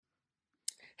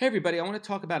Hey everybody, I want to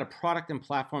talk about a product and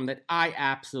platform that I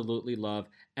absolutely love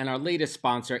and our latest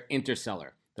sponsor,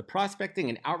 Interseller, the prospecting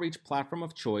and outreach platform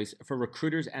of choice for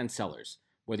recruiters and sellers.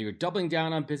 Whether you're doubling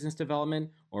down on business development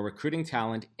or recruiting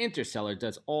talent, Interseller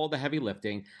does all the heavy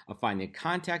lifting of finding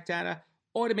contact data,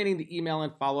 automating the email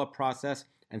and follow-up process,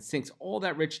 and syncs all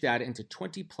that rich data into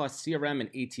 20 plus CRM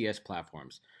and ATS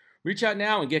platforms. Reach out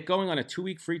now and get going on a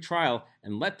 2-week free trial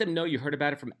and let them know you heard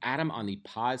about it from Adam on the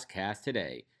podcast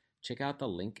today. Check out the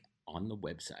link on the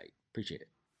website. Appreciate it.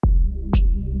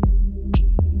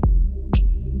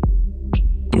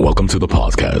 Welcome to the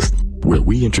podcast, where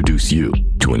we introduce you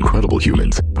to incredible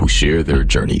humans who share their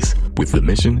journeys with the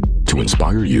mission to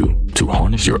inspire you to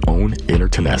harness your own inner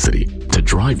tenacity to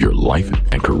drive your life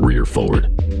and career forward.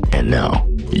 And now,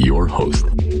 your host,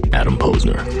 Adam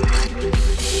Posner.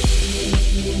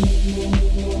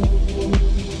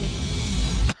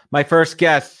 My first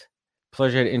guest,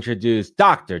 pleasure to introduce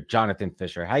Dr. Jonathan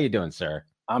Fisher. How you doing, sir?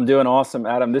 I'm doing awesome,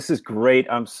 Adam. This is great.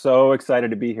 I'm so excited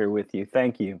to be here with you.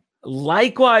 Thank you.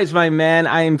 Likewise, my man.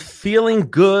 I am feeling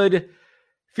good.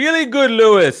 Feeling good,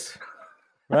 Lewis.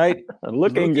 Right?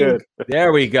 Looking good.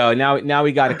 There we go. Now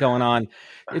we got it going on.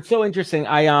 It's so interesting.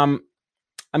 I'm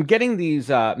getting these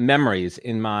memories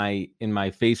in my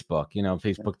Facebook. You know,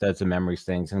 Facebook does the memories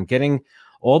things, and I'm getting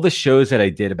all the shows that I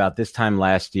did about this time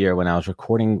last year when I was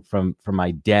recording from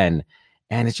my den.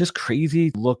 And it's just crazy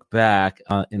to look back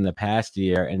in the past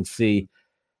year and see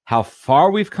how far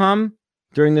we've come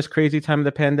during this crazy time of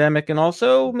the pandemic, and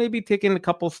also maybe taking a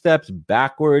couple steps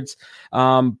backwards.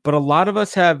 But a lot of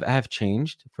us have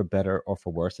changed for better or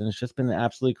for worse, and it's just been an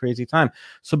absolutely crazy time.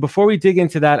 So before we dig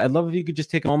into that, I'd love if you could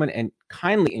just take a moment and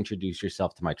kindly introduce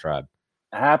yourself to my tribe.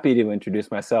 Happy to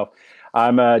introduce myself.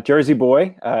 I'm a Jersey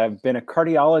boy. I've been a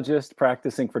cardiologist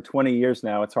practicing for 20 years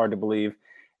now. It's hard to believe.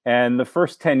 And the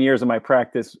first 10 years of my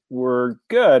practice were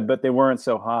good, but they weren't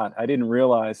so hot. I didn't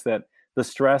realize that the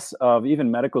stress of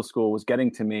even medical school was getting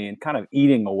to me and kind of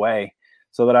eating away,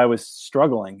 so that I was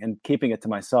struggling and keeping it to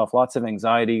myself. Lots of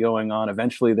anxiety going on.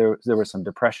 Eventually there was some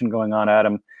depression going on,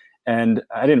 Adam, and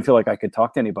I didn't feel like I could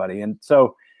talk to anybody. And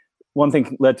so one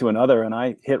thing led to another, and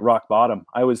I hit rock bottom.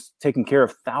 I was taking care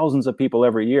of thousands of people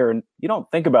every year. And you don't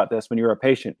think about this when you're a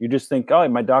patient. You just think, oh,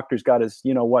 my doctor's got his,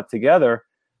 what together.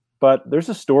 But there's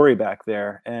a story back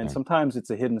there. And sometimes it's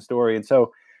a hidden story. And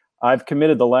so I've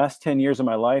committed the last 10 years of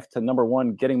my life to, number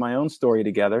one, getting my own story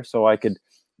together so I could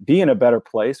be in a better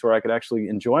place where I could actually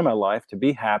enjoy my life, to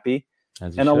be happy.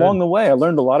 And along the way, I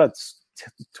learned a lot of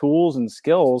tools and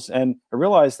skills. And I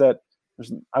realized that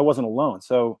I wasn't alone.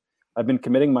 So I've been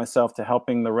committing myself to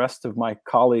helping the rest of my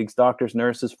colleagues, doctors,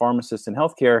 nurses, pharmacists, and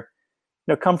healthcare,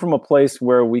 come from a place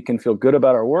where we can feel good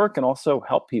about our work and also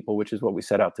help people, which is what we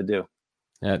set out to do.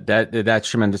 Yeah, that's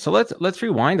tremendous. So let's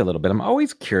rewind a little bit. I'm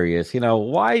always curious,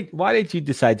 why did you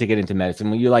decide to get into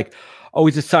medicine? Were you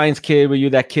always a science kid? Were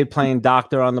you that kid playing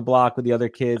doctor on the block with the other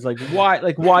kids?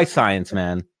 Why science,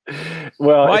 man?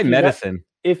 Well, why medicine?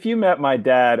 If you met my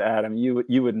dad, Adam, you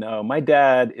would know. My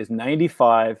dad is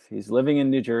 95. He's living in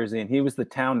New Jersey, and he was the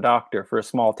town doctor for a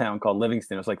small town called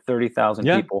Livingston. It was like 30,000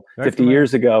 people 50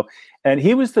 years ago. And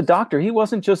he was the doctor. He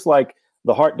wasn't just like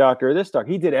the heart doctor or this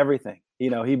doctor. He did everything.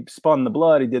 He spun the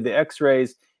blood. He did the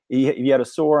x-rays. He had a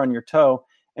sore on your toe.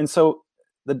 And so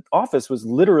the office was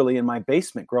literally in my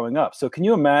basement growing up. So can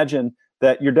you imagine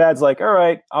that your dad's like, all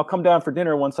right, I'll come down for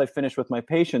dinner once I finish with my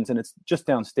patients, and it's just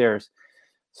downstairs.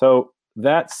 So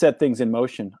that set things in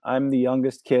motion. I'm the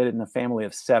youngest kid in a family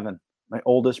of 7. My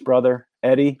oldest brother,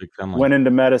 Eddie, went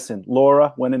into medicine.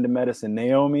 Laura went into medicine.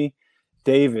 Naomi,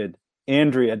 David,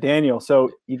 Andrea, Daniel. So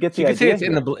you get the idea. It's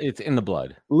in the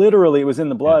blood. Literally, it was in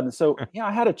the blood. Yeah. And so,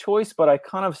 I had a choice, but I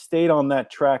kind of stayed on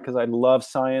that track because I love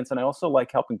science and I also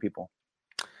like helping people.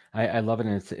 I love it.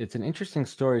 And it's an interesting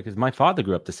story because my father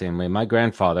grew up the same way. My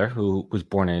grandfather, who was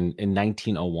born in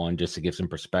 1901, just to give some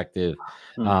perspective,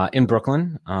 in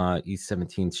Brooklyn, East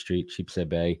 17th Street, Sheepshead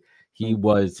Bay. He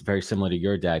was very similar to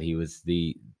your dad. He was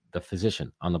the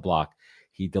physician on the block.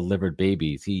 He delivered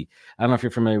babies. I don't know if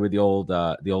you're familiar with the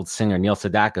old singer Neil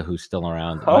Sedaka, who's still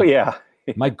around. Oh, yeah.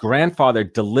 My grandfather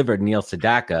delivered Neil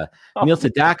Sedaka. Neil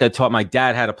Sedaka taught my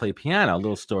dad how to play piano. A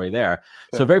little story there.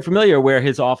 Sure. So very familiar. Where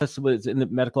his office was the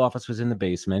medical office was in the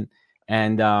basement,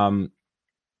 and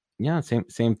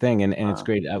same thing. And it's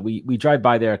great. We drive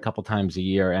by there a couple times a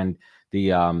year, and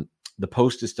the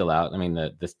post is still out. I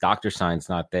mean, this doctor sign's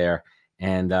not there.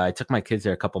 And I took my kids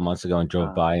there a couple months ago and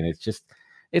drove by, and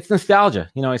it's nostalgia.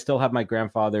 I still have my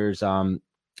grandfather's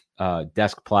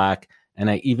desk plaque. And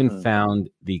I even found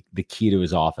the key to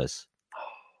his office,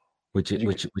 which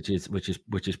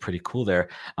is pretty cool there.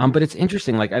 But it's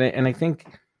interesting. I think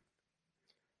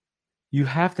you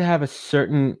have to have a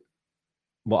certain,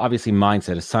 well, obviously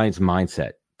mindset, a science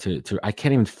mindset to I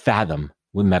can't even fathom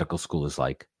what medical school is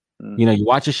like. You know, you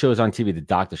watch the shows on TV, the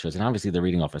doctor shows, and obviously they're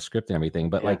reading off a script and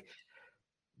everything, but like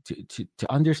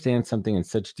to understand something in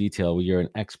such detail where you're an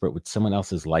expert with someone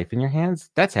else's life in your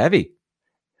hands, that's heavy.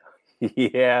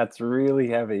 Yeah, it's really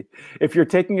heavy. If you're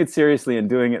taking it seriously and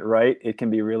doing it right, it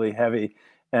can be really heavy.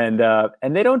 And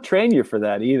they don't train you for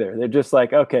that either. They're just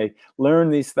like, okay, learn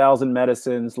these 1,000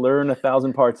 medicines, learn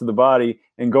 1,000 parts of the body,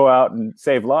 and go out and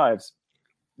save lives.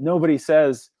 Nobody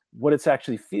says what it's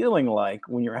actually feeling like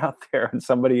when you're out there and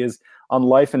somebody is on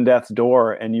life and death's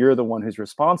door and you're the one who's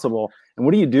responsible. And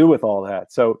what do you do with all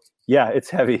that? So yeah, it's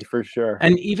heavy for sure.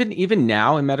 And even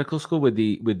now in medical school with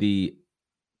the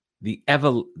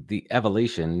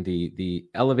evolution, the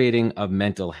elevating of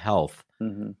mental health,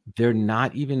 they're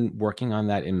not even working on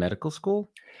that in medical school.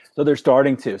 So they're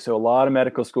starting to. So a lot of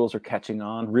medical schools are catching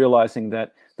on, realizing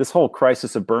that this whole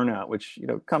crisis of burnout, which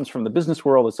comes from the business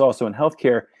world, it's also in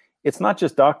healthcare. It's not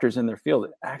just doctors in their field.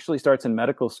 It actually starts in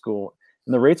medical school.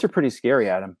 And the rates are pretty scary,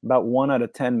 Adam. About 1 out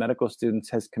of 10 medical students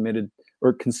has committed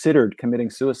or considered committing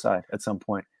suicide at some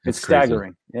point. It's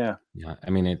staggering. Yeah. Yeah.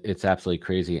 I mean, it's absolutely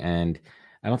crazy. And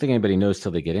I don't think anybody knows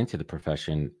till they get into the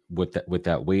profession what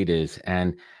that weight is.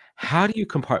 And how do you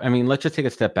I mean, let's just take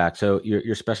a step back. So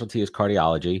your specialty is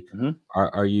cardiology.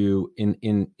 Are you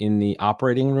in the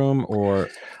operating room or?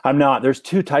 I'm not. There's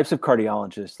 2 types of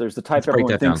cardiologists. There's the type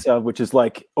everyone thinks of, which is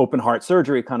like open heart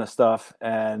surgery kind of stuff.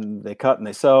 And they cut and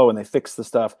they sew and they fix the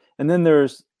stuff. And then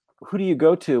there's, who do you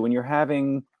go to when you're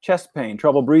having chest pain,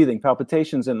 trouble breathing,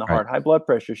 palpitations in the heart, high blood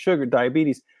pressure, sugar,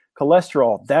 diabetes,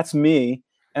 cholesterol? That's me.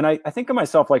 And I think of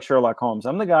myself like Sherlock Holmes.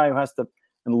 I'm the guy who has to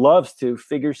and loves to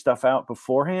figure stuff out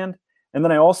beforehand. And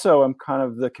then I also am kind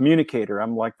of the communicator.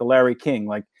 I'm like the Larry King,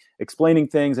 like explaining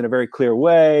things in a very clear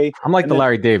way. I'm like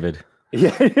Larry David.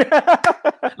 Yeah.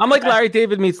 I'm like Larry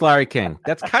David meets Larry King.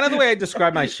 That's kind of the way I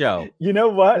describe my show. You know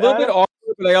what? A little bit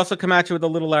awkward, but I also come at you with a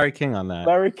little Larry King on that.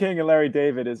 Larry King and Larry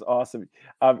David is awesome.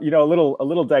 A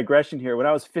little digression here. When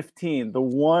I was 15, the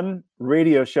one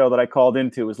radio show that I called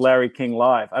into was Larry King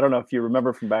Live. I don't know if you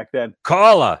remember from back then.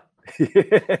 Caller.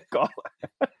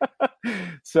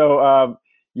 So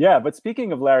but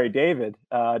speaking of Larry David,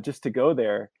 just to go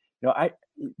there, I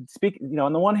speak,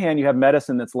 on the one hand, you have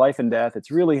medicine that's life and death. It's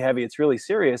really heavy. It's really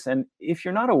serious. And if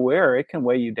you're not aware, it can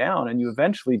weigh you down and you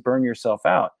eventually burn yourself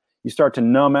out. You start to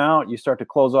numb out. You start to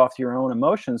close off to your own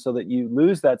emotions so that you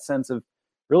lose that sense of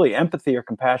really empathy or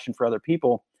compassion for other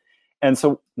people. And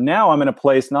so now I'm in a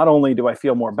place, not only do I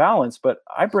feel more balanced, but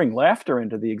I bring laughter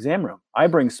into the exam room. I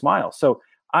bring smiles. So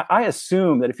I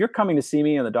assume that if you're coming to see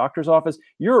me in the doctor's office,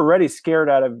 you're already scared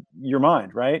out of your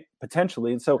mind, right?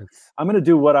 Potentially. And so I'm going to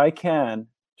do what I can,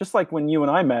 just like when you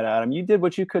and I met, Adam, you did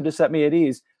what you could to set me at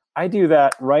ease. I do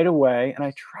that right away. And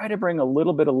I try to bring a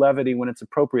little bit of levity when it's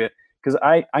appropriate, because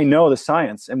I know the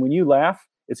science. And when you laugh,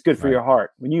 it's good for your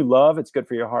heart. When you love, it's good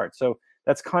for your heart. So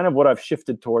that's kind of what I've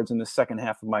shifted towards in the second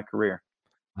half of my career.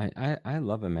 I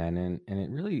love it, man. And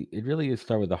it really is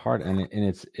start with the heart. And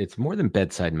it's more than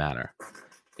bedside manner.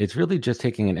 It's really just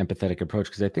taking an empathetic approach,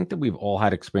 because I think that we've all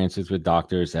had experiences with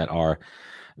doctors that are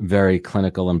very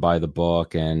clinical and by the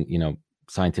book and,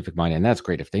 scientific minded. And that's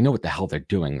great if they know what the hell they're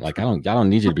doing. Like, I don't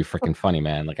need you to be freaking funny,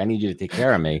 man. Like, I need you to take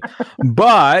care of me.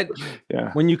 But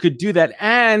when you could do that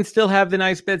and still have the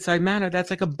nice bedside manner, that's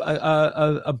like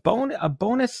a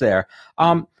bonus there.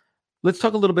 Let's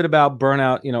talk a little bit about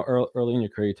burnout. Early in your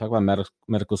career, you talk about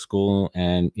medical school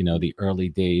and, the early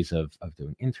days of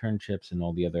doing internships and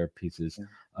all the other pieces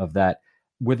of that.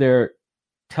 Were there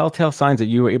telltale signs that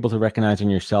you were able to recognize in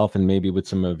yourself and maybe with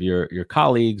some of your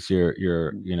colleagues,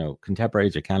 your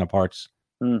contemporaries, your counterparts?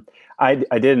 I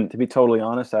didn't, to be totally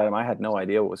honest, Adam. I had no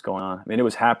idea what was going on. I mean, it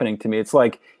was happening to me. It's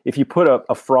like if you put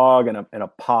a frog in a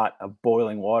pot of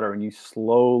boiling water and you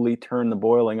slowly turn the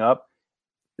boiling up,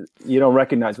 you don't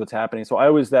recognize what's happening. So I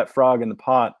was that frog in the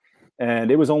pot, and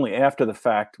it was only after the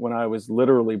fact, when I was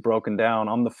literally broken down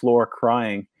on the floor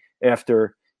crying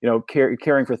after,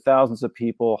 caring for thousands of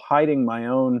people, hiding my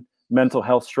own mental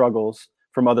health struggles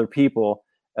from other people,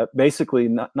 basically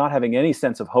not having any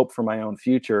sense of hope for my own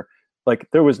future. Like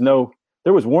there was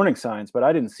warning signs, but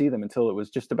I didn't see them until it was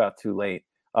just about too late.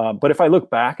 But if I look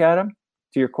back at them,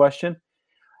 to your question,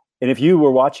 and if you were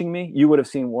watching me, you would have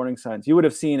seen warning signs. You would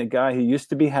have seen a guy who used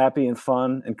to be happy and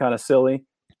fun and kind of silly,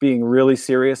 being really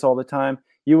serious all the time.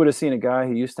 You would have seen a guy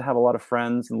who used to have a lot of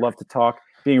friends and love to talk,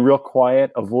 being real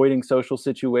quiet, avoiding social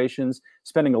situations,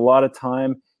 spending a lot of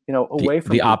time, away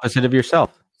from the opposite of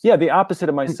yourself. Yeah, the opposite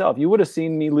of myself. You would have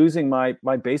seen me losing my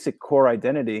basic core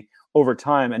identity over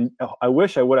time. And I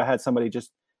wish I would have had somebody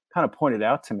just kind of point it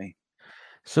out to me.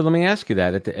 So let me ask you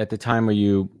that at the time, were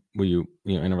you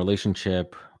in a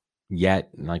relationship yet?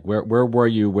 Like where were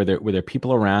you? Were there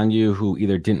people around you who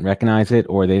either didn't recognize it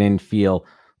or they didn't feel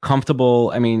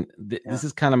comfortable? I mean, this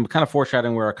is kind of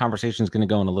foreshadowing where our conversation is going to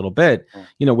go in a little bit.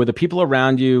 Were the people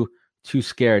around you too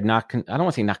scared? I don't want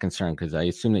to say not concerned, because I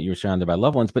assume that you were surrounded by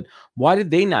loved ones. But why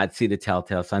did they not see the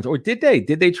telltale signs, or did they?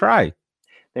 Did they try?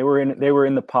 They were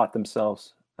in the pot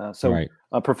themselves. Right.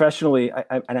 Professionally,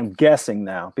 and I'm guessing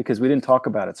now because we didn't talk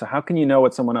about it. So how can you know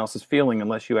what someone else is feeling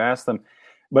unless you ask them?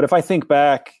 But if I think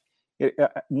back,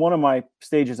 one of my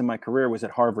stages in my career was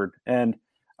at Harvard, and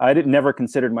I never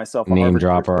considered myself a Name Harvard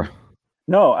dropper. person.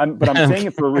 No, but I'm saying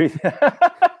it for a reason.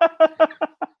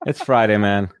 It's Friday,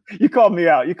 man. You called me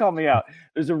out.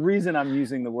 There's a reason I'm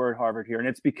using the word Harvard here, and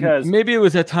it's because maybe it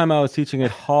was that time I was teaching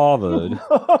at Harvard.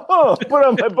 Put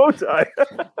on my bow tie.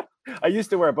 I used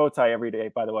to wear a bow tie every day,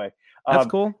 by the way. That's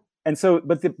cool. And so,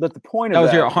 but the point that of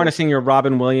was that your harnessing your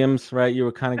Robin Williams, right? You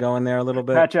were kind of going there a little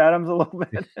bit. Patch Adams a little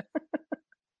bit.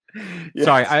 Yes.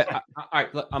 Sorry,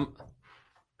 I'm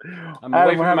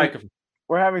away from the microphone.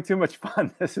 We're having too much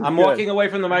fun. I'm walking away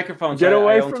from the microphone. Get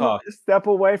away step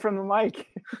away from the mic.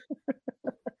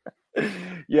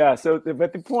 Yeah. So,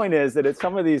 but the point is that it's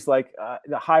some of these like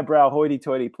the highbrow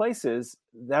hoity-toity places.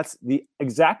 That's the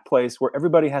exact place where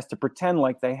everybody has to pretend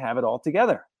like they have it all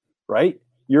together, right?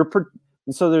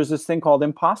 And so there's this thing called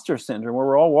imposter syndrome, where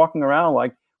we're all walking around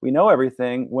like we know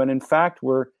everything, when in fact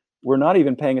we're not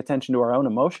even paying attention to our own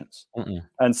emotions. Mm-mm.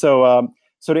 And so,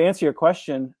 so to answer your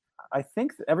question, I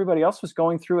think that everybody else was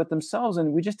going through it themselves,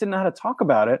 and we just didn't know how to talk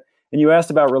about it. And you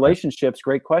asked about relationships.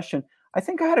 Great question. I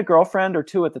think I had a girlfriend or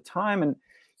two at the time, and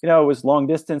it was long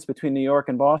distance between New York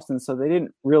and Boston, so they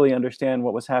didn't really understand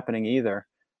what was happening either.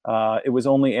 It was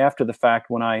only after the fact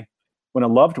when a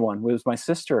loved one, was my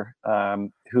sister,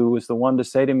 who was the one to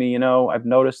say to me, I've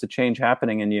noticed a change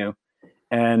happening in you,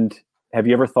 and have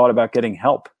you ever thought about getting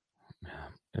help?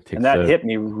 And that hit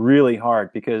me really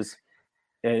hard, because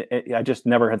I just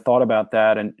never had thought about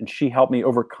that. And she helped me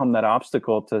overcome that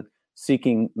obstacle to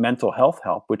seeking mental health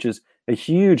help, which is a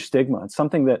huge stigma. It's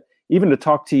something that even to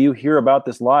talk to you here about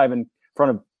this live in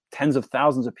front of tens of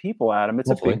thousands of people, Adam, it's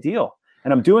Hopefully. A big deal.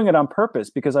 And I'm doing it on purpose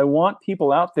because I want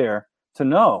people out there to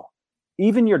know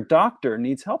even your doctor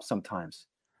needs help sometimes.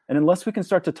 And unless we can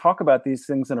start to talk about these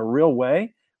things in a real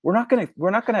way, we're not going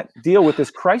to deal with this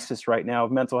crisis right now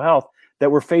of mental health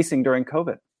that we're facing during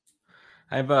COVID.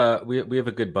 We have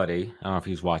a good buddy. I don't know if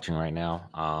he's watching right now.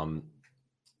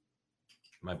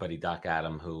 My buddy Doc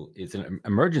Adam, who is an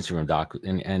emergency room doc,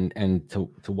 and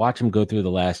to watch him go through the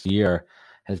last year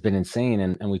has been insane.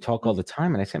 And we talk all the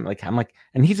time. And I say, I'm like,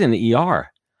 and he's in the ER.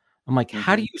 I'm like,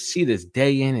 how do you see this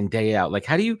day in and day out? Like,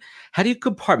 how do you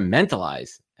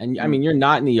compartmentalize? And I mean, you're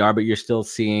not in the ER, but you're still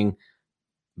seeing,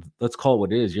 let's call it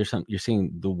what it is. You're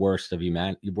seeing the worst of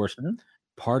humanity, worst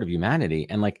part of humanity.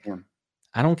 And like,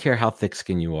 I don't care how thick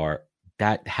skinned you are,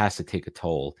 that has to take a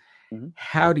toll. Mm-hmm.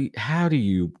 How do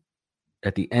you,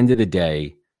 at the end of the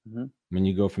day, when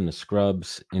you go from the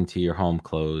scrubs into your home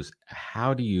clothes,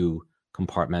 how do you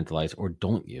compartmentalize, or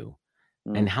don't you?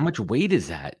 And how much weight is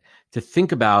that to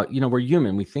think about? We're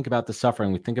human. We think about the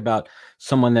suffering. We think about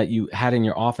someone that you had in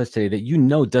your office today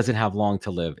that doesn't have long to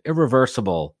live,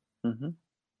 irreversible. Mm-hmm.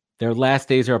 Their last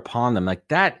days are upon them. Like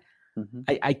that,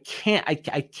 I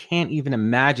can't even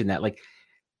imagine that. Like,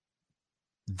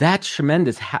 that's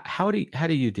tremendous. How do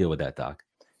you deal with that, Doc?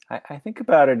 I think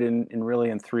about it in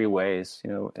really three ways,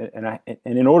 and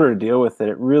in order to deal with it,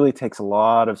 it really takes a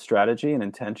lot of strategy and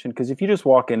intention. Because if you just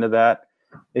walk into that,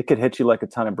 it could hit you like a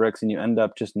ton of bricks, and you end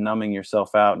up just numbing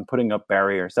yourself out and putting up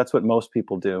barriers. That's what most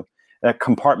people do. That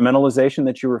compartmentalization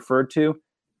that you referred to,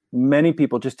 many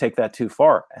people just take that too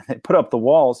far, and they put up the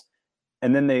walls,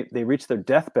 and then they reach their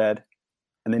deathbed,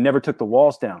 and they never took the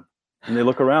walls down. And they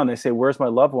look around, they say, where's my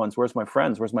loved ones? Where's my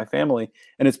friends? Where's my family?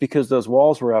 And it's because those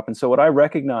walls were up. And so what I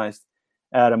recognized,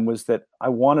 Adam, was that I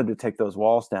wanted to take those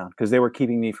walls down because they were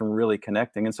keeping me from really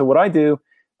connecting. And so what I do,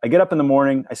 I get up in the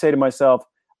morning, I say to myself,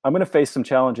 I'm going to face some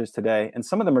challenges today. And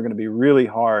some of them are going to be really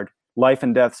hard, life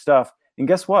and death stuff. And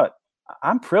guess what?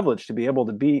 I'm privileged to be able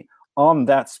to be in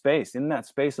that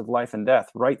space of life and death,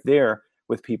 right there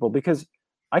with people, because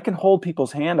I can hold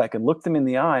people's hand. I can look them in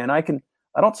the eye, and I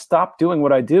don't stop doing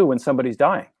what I do when somebody's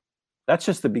dying. That's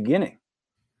just the beginning,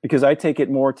 because I take it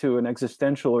more to an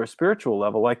existential or a spiritual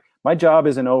level. Like, my job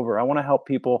isn't over. I want to help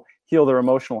people heal their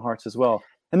emotional hearts as well.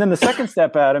 And then the second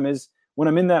step, Adam, is when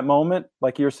I'm in that moment,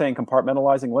 like you're saying,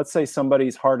 compartmentalizing, let's say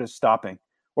somebody's heart is stopping,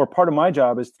 or part of my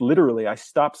job is literally I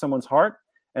stop someone's heart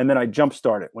and then I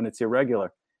jumpstart it when it's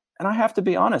irregular. And I have to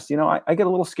be honest, I get a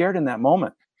little scared in that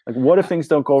moment. Like, what if things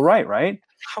don't go right, right?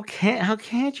 How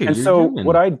can't you? And You're so human.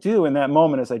 what I do in that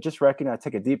moment is I just recognize, I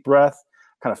take a deep breath,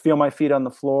 kind of feel my feet on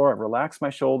the floor, I relax my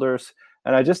shoulders,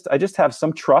 and I just have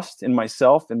some trust in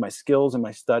myself, in my skills, in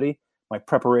my study, my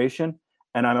preparation.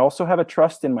 And I also have a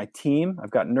trust in my team.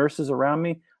 I've got nurses around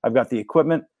me. I've got the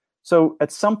equipment. So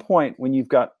at some point when you've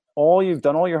done all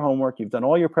your homework, you've done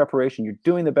all your preparation, you're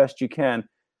doing the best you can,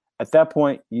 at that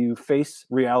point you face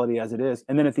reality as it is.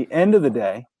 And then at the end of the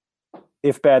day,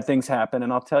 if bad things happen,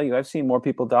 and I'll tell you, I've seen more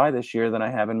people die this year than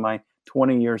I have in my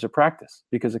 20 years of practice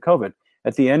because of COVID.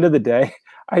 At the end of the day,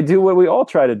 I do what we all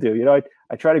try to do.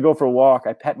 I try to go for a walk.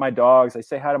 I pet my dogs. I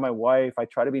say hi to my wife. I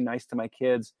try to be nice to my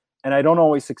kids. And I don't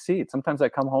always succeed. Sometimes I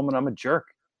come home and I'm a jerk.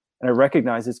 And I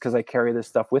recognize it's because I carry this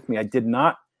stuff with me. I did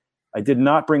not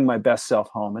bring my best self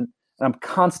home. And I'm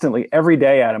constantly, every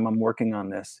day, Adam, I'm working on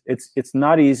this. It's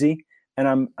not easy.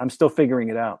 And I'm still figuring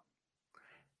it out.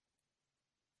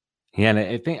 Yeah, and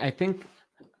I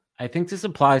think this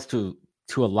applies to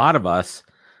a lot of us,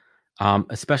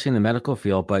 especially in the medical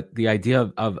field. But the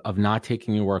idea of not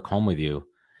taking your work home with you,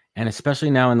 and especially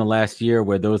now in the last year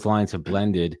where those lines have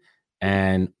blended,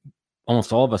 and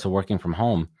almost all of us are working from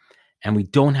home, and we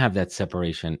don't have that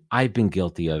separation. I've been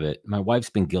guilty of it. My wife's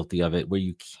been guilty of it, where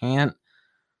you can't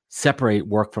separate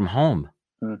work from home.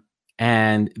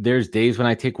 And there's days when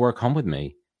I take work home with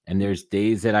me. And there's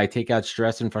days that I take out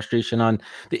stress and frustration on.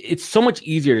 It's so much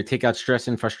easier to take out stress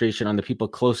and frustration on the people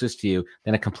closest to you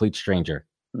than a complete stranger,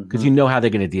 because you know how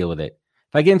they're going to deal with it.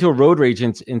 If I get into a road rage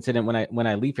incident when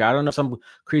I leave here, I don't know if some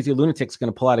crazy lunatic's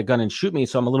going to pull out a gun and shoot me.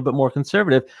 So I'm a little bit more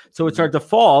conservative. So it's our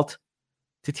default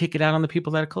to take it out on the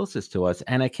people that are closest to us.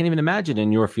 And I can't even imagine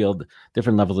in your field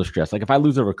different levels of stress. Like if I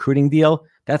lose a recruiting deal,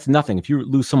 that's nothing. If you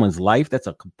lose someone's life, that's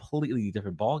a completely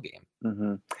different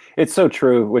ballgame. It's so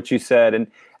true what you said. And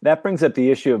that brings up the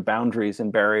issue of boundaries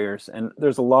and barriers. And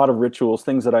there's a lot of rituals,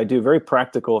 things that I do, very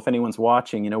practical if anyone's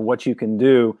watching, what you can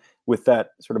do with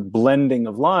that sort of blending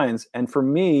of lines. And for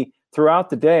me, throughout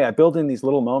the day, I build in these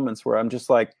little moments where I'm just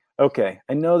like, okay,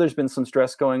 I know there's been some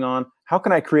stress going on. How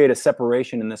can I create a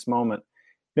separation in this moment?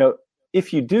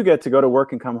 If you do get to go to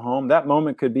work and come home, that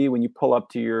moment could be when you pull up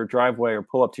to your driveway or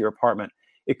pull up to your apartment.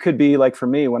 It could be like for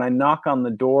me, when I knock on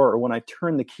the door or when I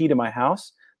turn the key to my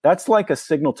house, that's like a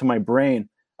signal to my brain.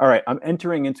 All right, I'm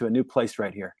entering into a new place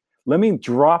right here. Let me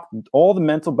drop all the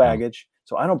mental baggage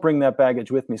so I don't bring that baggage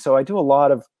with me. So I do a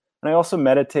lot of, and I also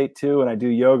meditate too, and I do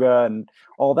yoga and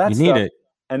all that stuff. You need it.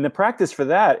 And the practice for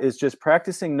that is just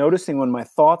practicing noticing when my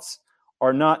thoughts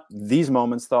are not these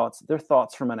moments' thoughts, they're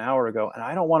thoughts from an hour ago, and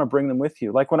I don't want to bring them with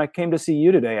you. Like when I came to see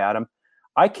you today, Adam,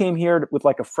 I came here with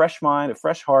like a fresh mind, a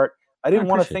fresh heart. I didn't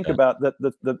want to think about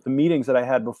the meetings that I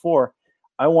had before.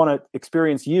 I want to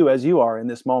experience you as you are in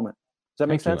this moment. Does that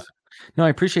make sense? No, I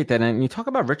appreciate that. And you talk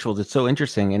about rituals. It's so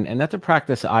interesting. And that's a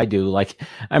practice I do. Like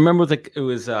I remember it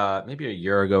was maybe a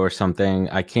year ago or something.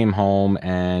 I came home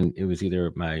and it was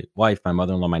either my wife, my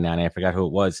mother-in-law, my nanny, I forgot who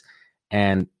it was.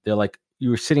 And they're like, you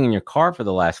were sitting in your car for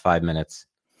the last 5 minutes.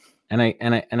 And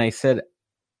I said,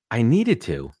 I needed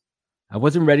to. I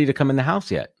wasn't ready to come in the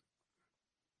house yet.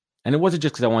 And it wasn't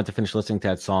just because I wanted to finish listening to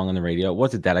that song on the radio. It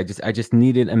wasn't that. I just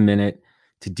needed a minute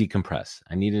to decompress.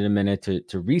 I needed a minute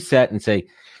to reset and say,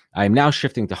 I'm now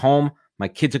shifting to home. My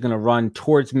kids are going to run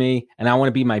towards me, and I want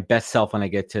to be my best self when I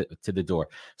get to the door.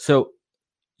 So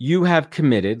you have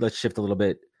committed, let's shift a little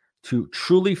bit, to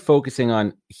truly focusing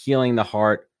on healing the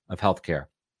heart of healthcare.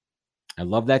 I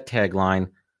love that tagline.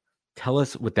 Tell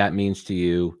us what that means to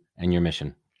you and your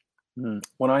mission.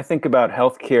 When I think about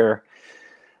healthcare,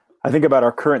 I think about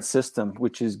our current system,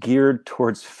 which is geared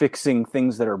towards fixing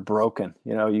things that are broken.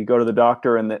 You go to the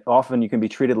doctor and often you can be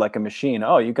treated like a machine.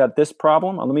 Oh, you got this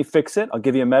problem? Oh, let me fix it. I'll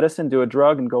give you a medicine, do a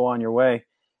drug, and go on your way.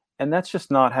 And that's just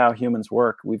not how humans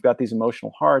work. We've got these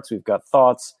emotional hearts. We've got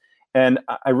thoughts. And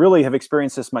I really have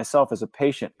experienced this myself as a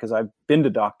patient because I've been to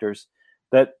doctors,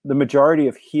 that the majority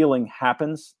of healing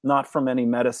happens not from any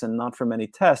medicine, not from any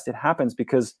test. It happens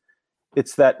because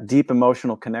it's that deep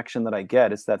emotional connection that I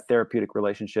get. It's that therapeutic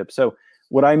relationship. So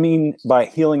what I mean by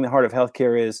healing the heart of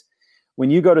healthcare is when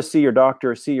you go to see your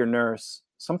doctor, see your nurse,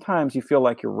 sometimes you feel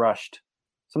like you're rushed.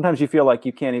 Sometimes you feel like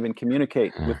you can't even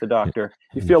communicate with the doctor.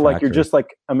 You feel like you're just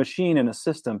like a machine in a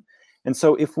system. And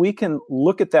so if we can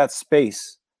look at that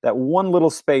space, that one little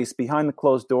space behind the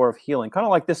closed door of healing, kind of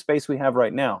like this space we have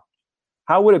right now,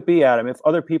 how would it be, Adam, if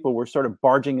other people were sort of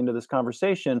barging into this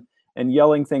conversation and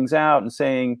yelling things out and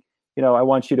saying, I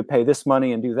want you to pay this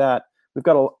money and do that. We've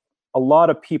got a lot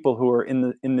of people who are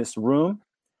in this room.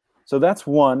 So that's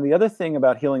one. The other thing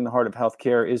about healing the heart of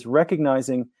healthcare is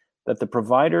recognizing that the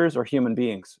providers are human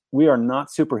beings. We are not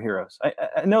superheroes.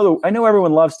 I know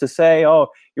everyone loves to say, "Oh,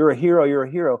 you're a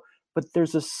hero," but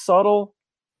there's a subtle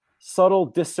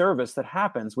disservice that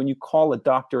happens when you call a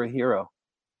doctor a hero,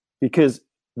 because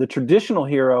the traditional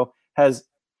hero has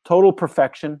total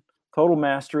perfection, total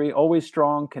mastery, always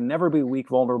strong, can never be weak,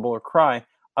 vulnerable, or cry.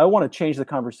 I want to change the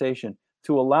conversation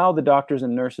to allow the doctors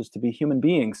and nurses to be human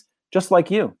beings, just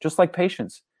like you, just like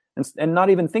patients, and not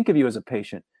even think of you as a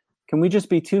patient. Can we just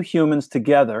be two humans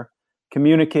together,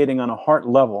 communicating on a heart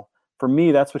level? For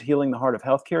me, that's what healing the heart of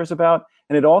healthcare is about.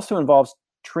 And it also involves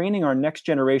training our next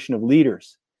generation of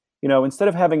leaders. Instead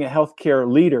of having a healthcare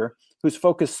leader who's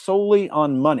focused solely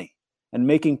on money and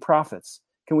making profits,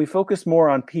 can we focus more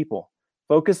on people,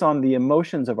 focus on the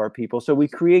emotions of our people, so we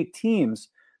create teams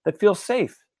that feel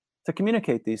safe to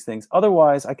communicate these things?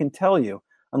 Otherwise, I can tell you,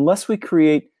 unless we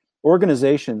create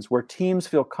organizations where teams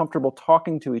feel comfortable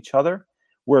talking to each other,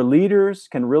 where leaders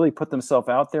can really put themselves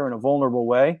out there in a vulnerable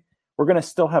way, we're going to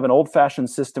still have an old-fashioned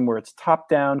system where it's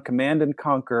top-down, command and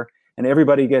conquer, and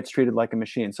everybody gets treated like a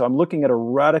machine. So I'm looking at a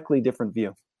radically different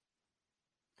view.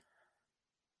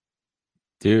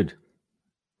 Dude,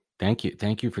 thank you.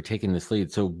 Thank you for taking this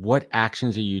lead. So what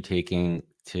actions are you taking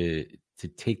to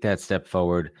take that step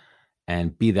forward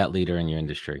and be that leader in your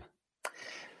industry?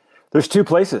 There's two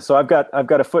places. So I've got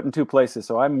a foot in two places.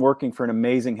 So I'm working for an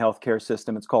amazing healthcare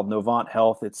system. It's called Novant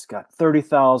Health. It's got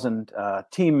 30,000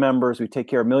 team members. We take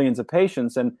care of millions of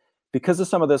patients. And because of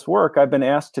some of this work, I've been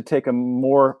asked to take a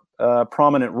more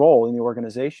prominent role in the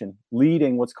organization,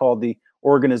 leading what's called the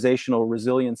Organizational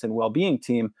Resilience and Wellbeing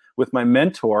team with my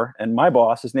mentor and my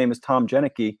boss. His name is Tom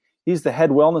Janicki. He's the head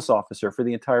wellness officer for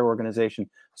the entire organization.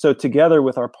 So together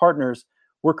with our partners,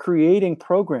 we're creating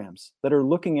programs that are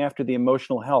looking after the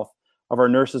emotional health of our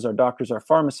nurses, our doctors, our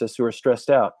pharmacists who are stressed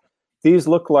out. These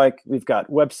look like we've got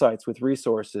websites with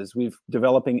resources. We've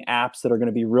developing apps that are going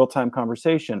to be real-time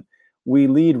conversation. We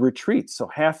lead retreats, so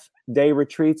half-day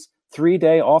retreats,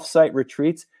 3-day off-site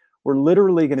retreats. We're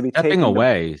literally going to be stepping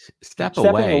away.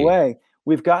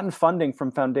 We've gotten funding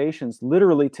from foundations,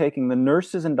 literally taking the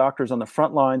nurses and doctors on the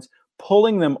front lines,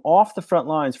 pulling them off the front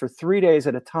lines for 3 days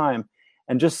at a time,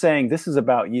 and just saying, this is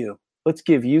about you. Let's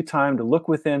give you time to look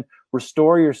within,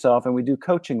 restore yourself, and we do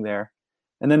coaching there.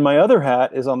 And then my other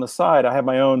hat is on the side. I have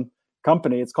my own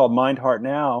company. It's called Mind, Heart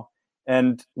Now.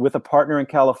 And with a partner in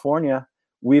California,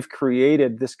 we've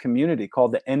created this community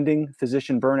called the Ending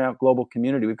Physician Burnout Global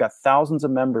Community. We've got thousands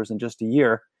of members in just a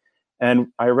year. And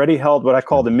I already held what I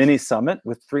call the mini summit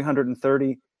with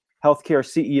 330 healthcare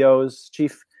CEOs,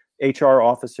 chief HR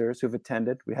officers who've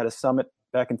attended. We had a summit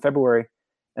back in February.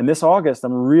 And this August,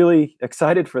 I'm really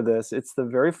excited for this. It's the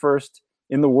very first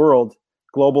in the world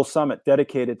global summit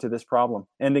dedicated to this problem,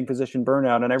 ending physician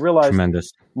burnout. And I realized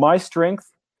Tremendous. my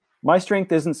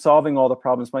strength isn't solving all the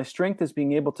problems. My strength is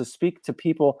being able to speak to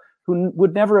people who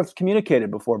would never have communicated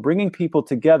before, bringing people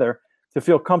together to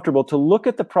feel comfortable, to look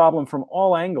at the problem from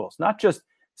all angles, not just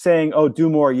saying, oh, do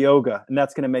more yoga and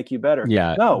that's going to make you better.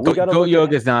 Yeah. No, we got to go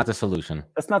yoga is not the solution.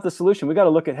 That's not the solution. We got to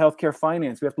look at healthcare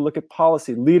finance. We have to look at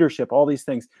policy, leadership, all these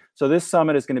things. So this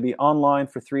summit is going to be online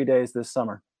for 3 days this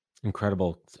summer.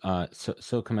 Incredible.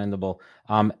 So commendable.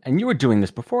 And you were doing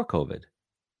this before COVID.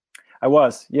 I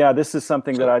was. Yeah, this is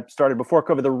something that I started before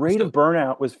COVID. The rate of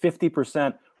burnout was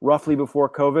 50% roughly before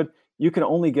COVID. You can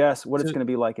only guess what it's going to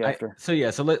be like after. So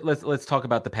let's talk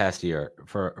about the past year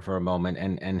for a moment,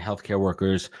 and healthcare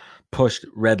workers pushed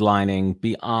redlining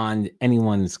beyond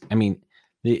anyone's. I mean,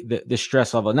 the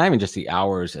stress level, not even just the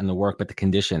hours and the work, but the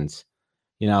conditions.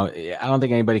 I don't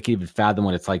think anybody can even fathom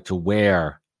what it's like to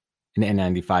wear an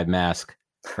N95 mask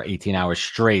for 18 hours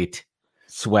straight,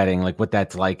 sweating, like what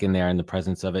that's like in there in the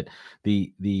presence of it.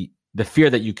 The fear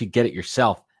that you could get it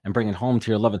yourself and bring it home to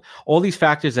your loved one. All these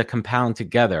factors that compound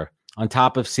together on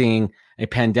top of seeing a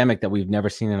pandemic that we've never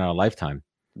seen in our lifetime,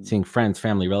 seeing friends,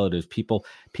 family, relatives, people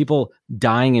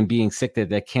dying and being sick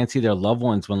that can't see their loved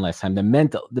ones one last time, the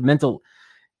mental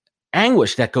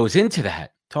anguish that goes into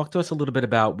that. Talk to us a little bit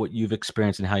about what you've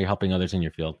experienced and how you're helping others in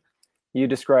your field. You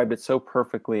described it so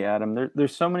perfectly, Adam.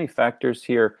 There's so many factors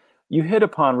here. You hit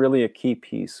upon really a key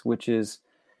piece, which is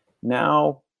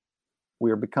now we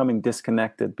are becoming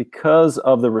disconnected because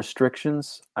of the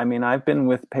restrictions. I mean, I've been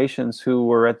with patients who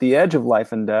were at the edge of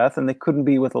life and death, and they couldn't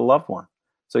be with a loved one.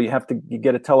 So you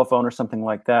get a telephone or something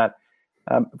like that.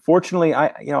 Fortunately,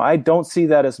 I don't see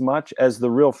that as much as the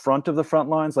real front of the front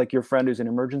lines, like your friend who's an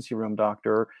emergency room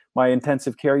doctor, or my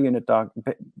intensive care unit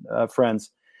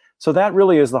friends. So that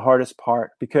really is the hardest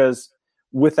part, because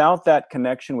without that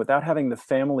connection, without having the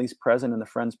families present and the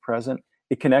friends present,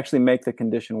 it can actually make the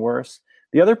condition worse.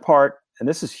 The other part, and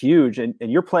this is huge, and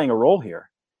you're playing a role here,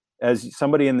 as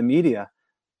somebody in the media,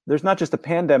 there's not just a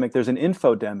pandemic, there's an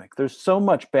infodemic. There's so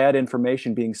much bad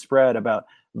information being spread about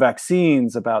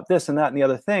vaccines, about this and that and the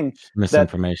other thing.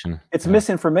 Misinformation. It's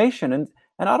misinformation. And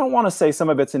I don't want to say some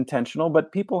of it's intentional,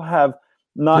 but people have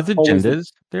not There's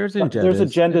agendas. There's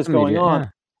agendas going media, on. yeah.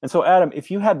 And so, Adam,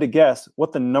 if you had to guess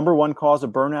what the number one cause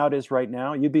of burnout is right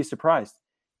now, you'd be surprised.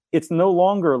 It's no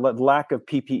longer lack of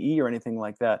PPE or anything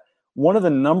like that. One of the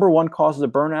number one causes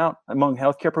of burnout among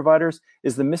healthcare providers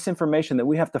is the misinformation that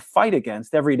we have to fight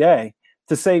against every day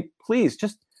to say, please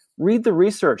just read the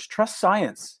research, trust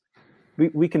science.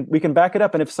 We can back it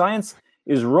up. And if science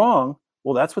is wrong,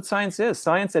 well, that's what science is.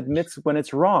 Science admits when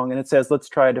it's wrong and it says, let's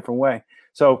try a different way.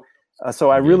 So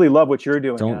I really love what you're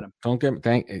doing, Adam.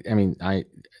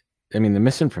 I mean, the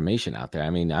misinformation out there. I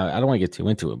mean, I don't want to get too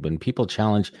into it, but when people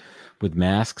challenge with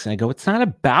masks, I go, it's not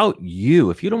about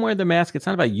you. If you don't wear the mask, it's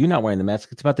not about you not wearing the mask.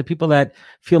 It's about the people that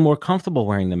feel more comfortable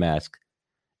wearing the mask.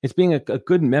 It's being a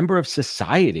good member of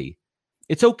society.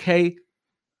 It's okay.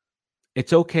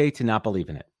 It's okay to not believe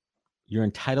in it. You're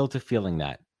entitled to feeling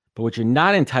that. But what you're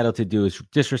not entitled to do is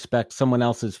disrespect someone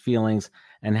else's feelings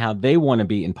and how they want to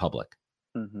be in public.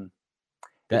 Mm-hmm.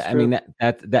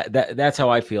 That's how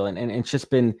I feel. And it's just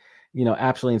been,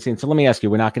 absolutely insane. So let me ask you,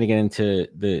 we're not going to get into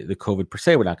the COVID per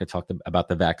se. We're not going to talk about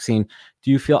the vaccine.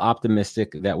 Do you feel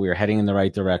optimistic that we are heading in the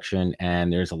right direction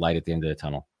and there's a light at the end of the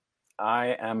tunnel?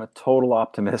 I am a total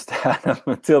optimist, Adam.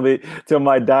 Till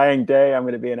my dying day, I'm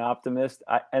going to be an optimist.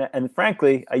 And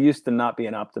frankly, I used to not be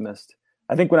an optimist.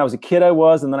 I think when I was a kid, I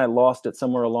was, and then I lost it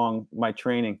somewhere along my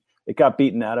training. It got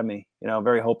beaten out of me,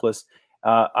 very hopeless.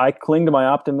 I cling to my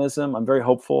optimism. I'm very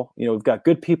hopeful. We've got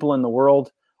good people in the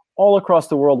world, all across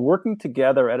the world, working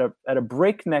together at a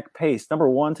breakneck pace. Number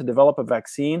one, to develop a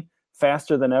vaccine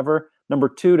faster than ever. Number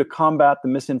two, to combat the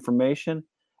misinformation.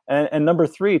 And number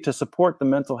three, to support the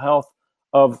mental health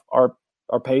of our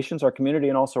patients, our community,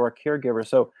 and also our caregivers.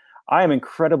 So I am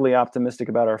incredibly optimistic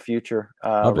about our future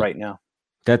right now.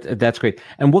 That's great.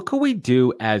 And what could we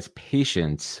do as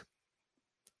patients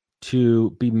to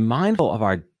be mindful of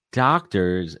our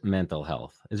doctor's mental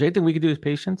health? Is there anything we can do as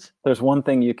patients? There's one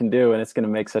thing you can do, and it's going to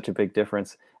make such a big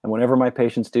difference. And whenever my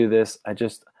patients do this, I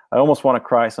almost want to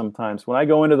cry sometimes. When I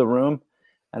go into the room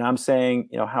and I'm saying,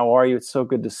 how are you? It's so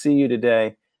good to see you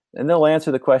today. And they'll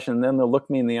answer the question, and then they'll look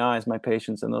me in the eyes, my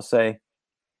patients, and they'll say,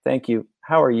 thank you.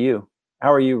 How are you?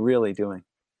 How are you really doing?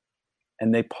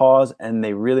 And they pause, and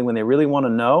when they really want to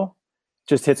know, it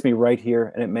just hits me right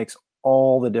here, and it makes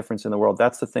all the difference in the world.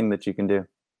 That's the thing that you can do.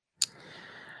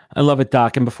 I love it,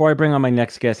 Doc. And before I bring on my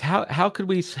next guest, how could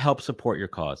we help support your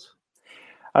cause?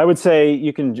 I would say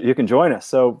you can join us.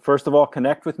 So first of all,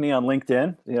 connect with me on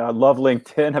LinkedIn. I love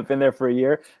LinkedIn. I've been there for a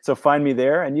year. So find me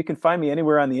there, and you can find me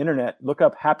anywhere on the internet. Look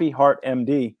up Happy Heart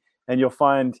MD, and you'll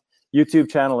find YouTube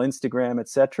channel, Instagram,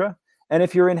 etc. And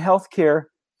if you're in healthcare,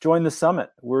 join the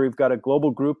summit, where we've got a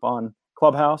global group on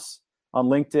Clubhouse, on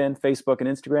LinkedIn, Facebook, and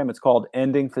Instagram. It's called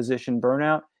Ending Physician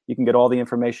Burnout. You can get all the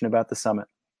information about the summit.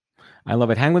 I love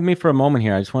it. Hang with me for a moment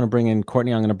here. I just want to bring in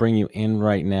Courtney. I'm going to bring you in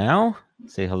right now.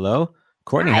 Say hello.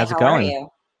 Courtney, how's it going? How are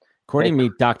you? Courtney,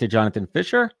 meet Dr. Jonathan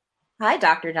Fisher. Hi,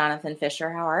 Dr. Jonathan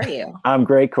Fisher. How are you? I'm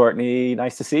great, Courtney.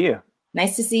 Nice to see you.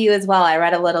 Nice to see you as well. I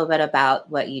read a little bit about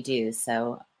what you do.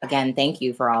 So again, thank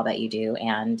you for all that you do.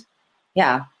 And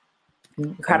yeah,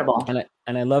 incredible.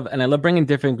 And I love bringing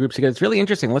different groups together. It's really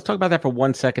interesting. Let's talk about that for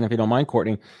 1 second, if you don't mind,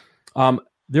 Courtney.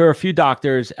 There are a few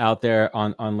doctors out there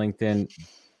on LinkedIn.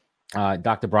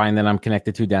 Dr. Brian that I'm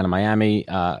connected to down in Miami,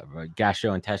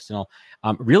 gastrointestinal,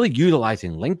 really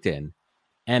utilizing LinkedIn.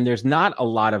 And there's not a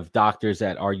lot of doctors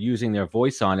that are using their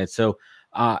voice on it. So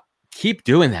keep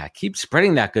doing that. Keep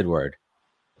spreading that good word,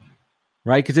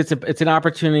 right? Because it's an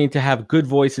opportunity to have good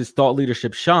voices, thought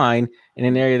leadership shine in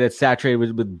an area that's saturated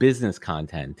with business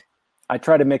content. I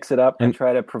try to mix it up and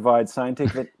try to provide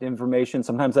scientific information.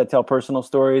 Sometimes I tell personal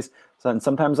stories. And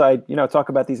sometimes I, talk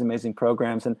about these amazing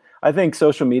programs. And I think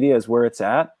social media is where it's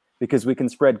at, because we can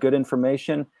spread good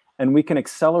information and we can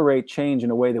accelerate change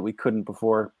in a way that we couldn't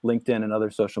before LinkedIn and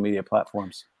other social media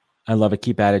platforms. I love it.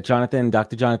 Keep at it.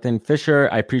 Dr. Jonathan Fisher,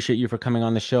 I appreciate you for coming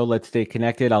on the show. Let's stay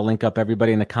connected. I'll link up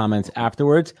everybody in the comments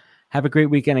afterwards. Have a great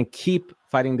weekend and keep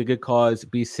fighting the good cause.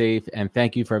 Be safe. And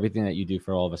thank you for everything that you do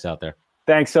for all of us out there.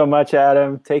 Thanks so much,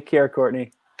 Adam. Take care,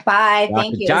 Courtney. Bye.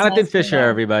 Thank you. Jonathan Fisher,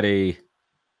 everybody.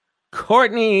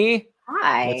 Courtney.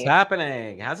 Hi. What's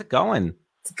happening? How's it going?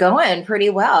 It's going pretty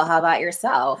well. How about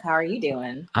yourself? How are you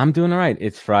doing? I'm doing all right.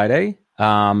 It's Friday.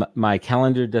 My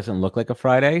calendar doesn't look like a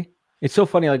Friday. It's so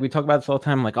funny. Like we talk about this all the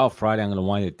time. I'm like, oh, Friday, I'm going to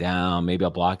wind it down. Maybe I'll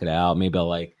block it out. Maybe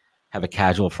I'll have a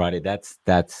casual Friday. That's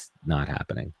not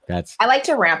happening. I like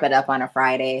to ramp it up on a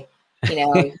Friday.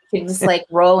 You can just like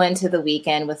roll into the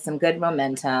weekend with some good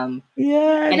momentum.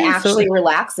 Yeah. And actually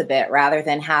relax a bit rather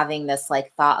than having this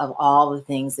like thought of all the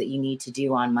things that you need to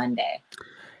do on Monday.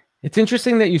 It's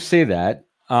interesting that you say that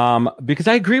because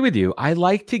I agree with you. I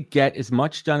like to get as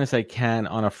much done as I can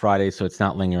on a Friday so it's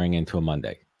not lingering into a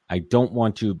Monday. I don't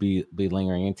want to be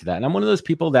lingering into that. And I'm one of those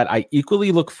people that I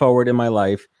equally look forward in my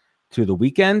life to the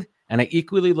weekend, and I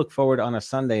equally look forward on a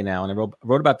Sunday now. And I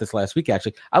wrote about this last week,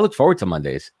 actually. I look forward to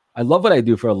Mondays. I love what I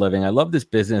do for a living. I love this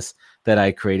business that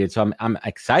I created. So I'm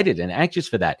excited and anxious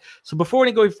for that. So before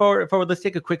we go forward, let's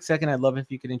take a quick second. I'd love if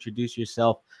you could introduce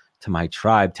yourself to my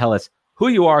tribe. Tell us who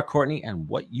you are, Courtney, and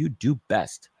what you do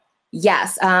best.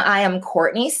 Yes, I am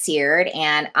Courtney Seard,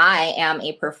 and I am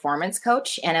a performance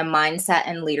coach and a mindset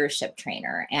and leadership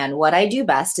trainer. And what I do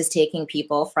best is taking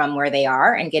people from where they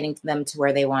are and getting them to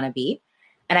where they want to be.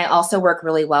 And I also work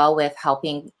really well with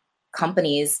helping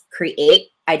companies create,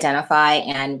 identify,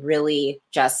 and really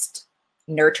just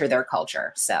nurture their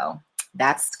culture. So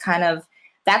that's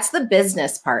the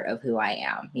business part of who I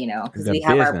am, because we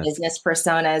have our business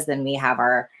personas and we have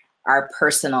our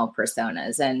personal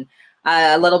personas. And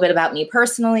a little bit about me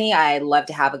personally, I love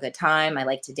to have a good time. I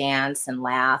like to dance and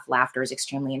laugh. Laughter is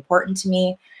extremely important to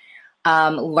me.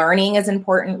 Learning is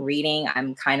important. Reading,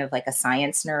 I'm kind of like a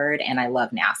science nerd, and I love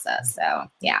NASA. So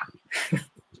yeah.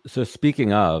 So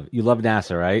speaking of, you love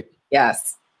NASA, right?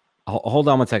 Yes. Hold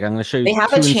on one second. I'm going to show you. They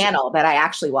have a channel that I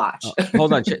actually watch.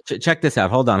 Hold on. Check this out.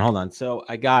 Hold on. So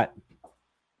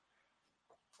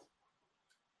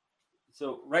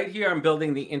So right here, I'm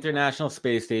building the International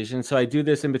Space Station. So I do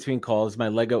this in between calls, my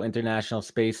Lego International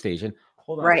Space Station.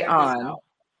 Hold on. Right on.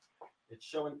 It's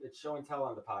show and tell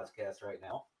on the podcast right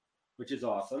now, which is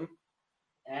awesome.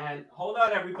 And hold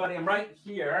on, everybody. I'm right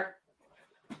here.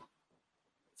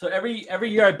 So every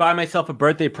year I buy myself a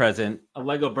birthday present, a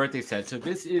Lego birthday set. So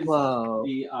this is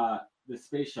the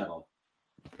space shuttle,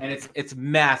 and it's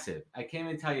massive. I can't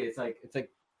even tell you. It's like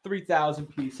 3,000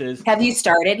 pieces. Have you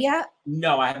started yet?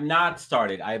 No, I have not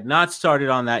started. I have not started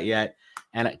on that yet,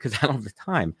 and because I don't have the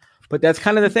time. But that's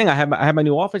kind of the thing. I have my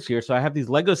new office here, so I have these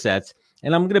Lego sets,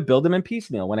 and I'm going to build them in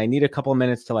piecemeal. When I need a couple of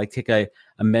minutes to like take a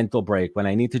mental break, when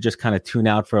I need to just kind of tune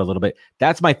out for a little bit,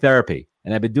 that's my therapy.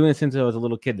 And I've been doing it since I was a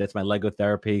little kid. That's my Lego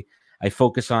therapy. I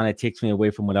focus on it. Takes me away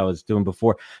from what I was doing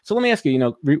before. So let me ask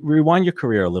you, rewind your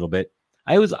career a little bit.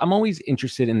 I'm always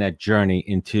interested in that journey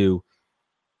into,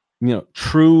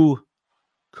 true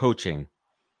coaching.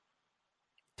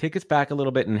 Take us back a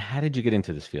little bit. And how did you get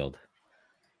into this field?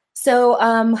 So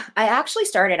I actually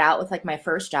started out with like my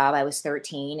first job. I was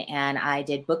 13 and I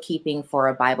did bookkeeping for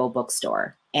a Bible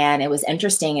bookstore. And it was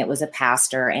interesting. It was a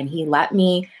pastor, and he let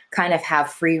me kind of have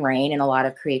free reign and a lot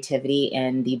of creativity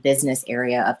in the business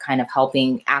area of kind of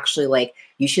helping actually like,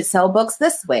 you should sell books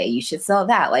this way. You should sell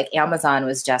that. Like Amazon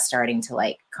was just starting to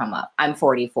like come up. I'm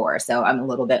 44, so I'm a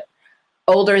little bit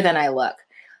older than I look.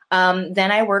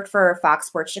 Then I worked for Fox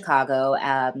Sports Chicago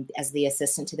as the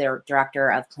assistant to their director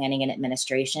of planning and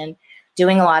administration,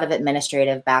 doing a lot of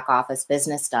administrative back office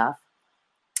business stuff.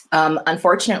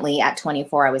 Unfortunately, at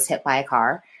 24, I was hit by a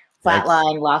car,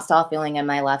 flatline, lost all feeling in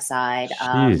my left side,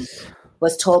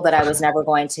 was told that I was never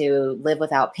going to live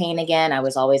without pain again. I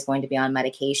was always going to be on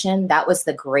medication. That was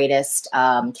the greatest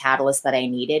catalyst that I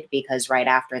needed, because right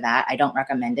after that, I don't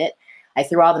recommend it. I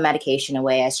threw all the medication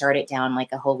away. I started down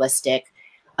like a holistic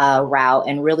route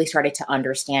and really started to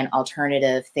understand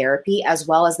alternative therapy as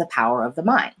well as the power of the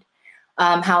mind.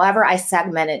 However, I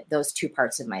segmented those two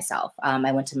parts of myself.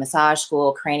 I went to massage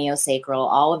school, craniosacral,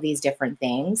 all of these different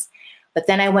things. But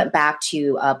then I went back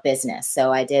to business.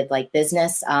 So I did like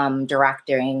business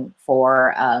directing for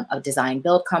a design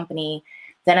build company.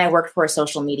 Then I worked for a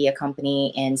social media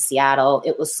company in Seattle.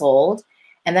 It was sold.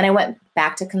 And then I went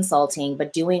back to consulting,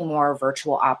 but doing more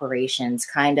virtual operations,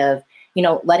 kind of,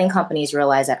 letting companies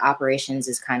realize that operations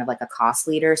is kind of like a cost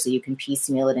leader. So you can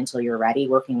piecemeal it until you're ready,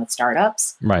 working with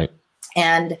startups. Right.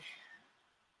 And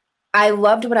I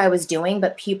loved what I was doing,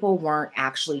 but people weren't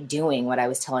actually doing what I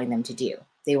was telling them to do.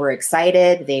 They were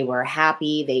excited. They were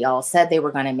happy. They all said they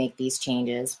were going to make these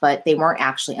changes, but they weren't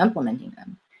actually implementing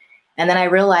them. And then I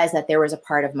realized that there was a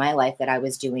part of my life that I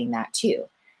was doing that too.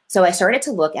 So I started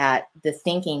to look at the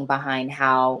thinking behind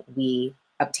how we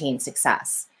obtain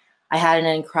success. I had an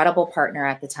incredible partner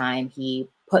at the time. He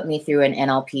put me through an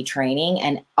NLP training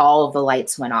and all of the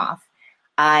lights went off.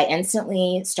 I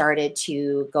instantly started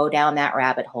to go down that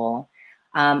rabbit hole.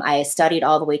 I studied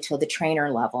all the way to the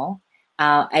trainer level.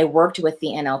 I worked with the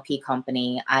NLP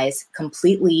company. I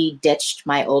completely ditched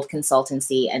my old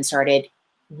consultancy and started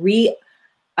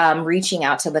reaching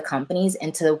out to the companies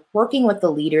and to working with the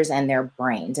leaders and their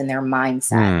brains and their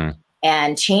mindset.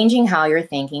 and changing how you're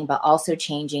thinking, but also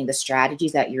changing the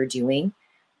strategies that you're doing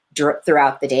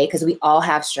throughout the day, because we all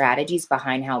have strategies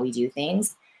behind how we do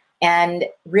things, and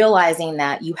realizing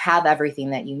that you have everything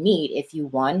that you need if you,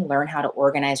 one, learn how to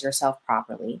organize yourself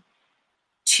properly.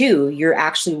 Two, you're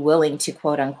actually willing to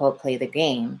quote unquote play the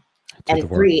game. And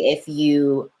three, if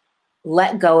you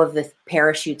let go of the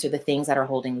parachutes or the things that are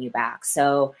holding you back.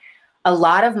 So a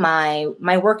lot of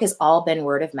my work has all been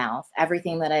word of mouth.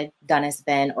 Everything that I've done has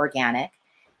been organic,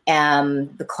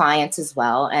 and the clients as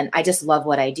well. And I just love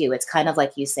what I do. It's kind of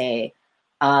like you say,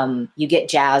 you get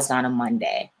jazzed on a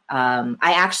Monday. I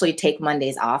actually take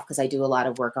Mondays off because I do a lot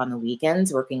of work on the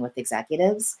weekends working with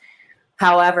executives.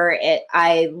 However,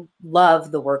 I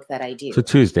love the work that I do. So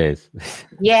Tuesdays.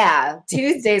 Yeah,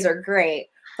 Tuesdays are great,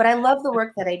 but I love the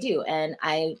work that I do. And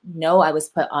I know I was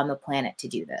put on the planet to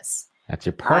do this. That's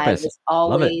your purpose. I was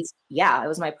always, it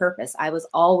was my purpose. I was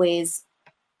always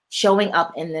showing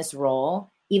up in this role,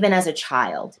 even as a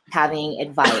child, having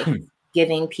advice,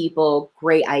 giving people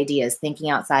great ideas, thinking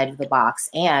outside of the box,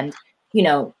 and,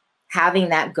 having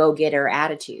that go-getter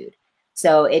attitude.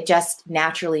 So it just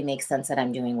naturally makes sense that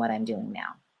I'm doing what I'm doing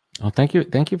now. Oh, thank you.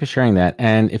 Thank you for sharing that.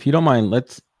 And if you don't mind,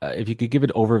 if you could give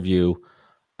an overview.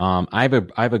 I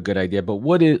have a good idea, but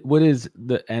what is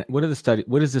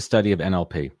the study of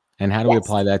NLP? And how do we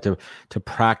apply that to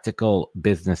practical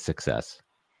business success?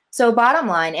 So bottom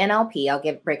line, NLP, I'll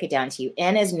break it down to you.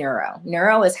 N is neuro.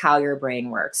 Neuro is how your brain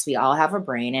works. We all have a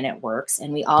brain and it works.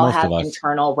 And we all have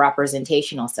internal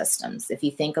representational systems. If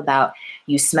you think about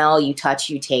you smell, you touch,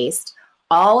 you taste,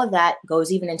 all of that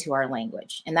goes even into our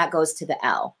language. And that goes to the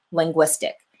L,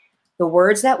 linguistic. The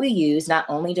words that we use not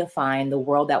only define the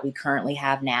world that we currently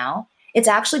have now, it's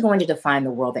actually going to define the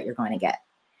world that you're going to get.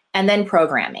 And then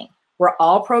programming. We're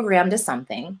all programmed to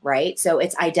something, right? So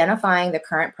it's identifying the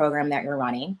current program that you're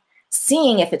running,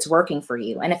 seeing if it's working for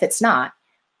you. And if it's not,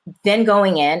 then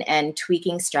going in and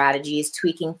tweaking strategies,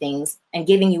 tweaking things, and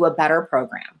giving you a better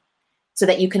program so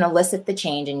that you can elicit the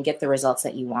change and get the results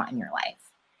that you want in your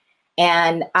life.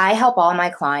 And I help all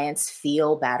my clients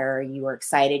feel better. You are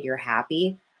excited, you're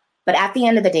happy. But at the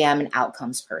end of the day, I'm an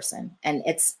outcomes person, and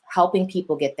it's helping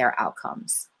people get their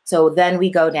outcomes. So then we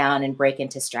go down and break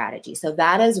into strategy. So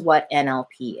that is what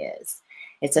NLP is.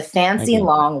 It's a fancy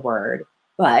long word,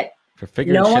 but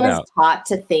no one is taught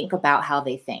to think about how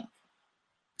they think.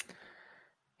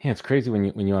 Yeah, it's crazy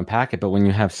when you unpack it, but when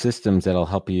you have systems that'll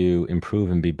help you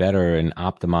improve and be better and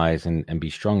optimize and be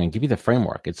strong and give you the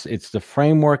framework. It's the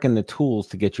framework and the tools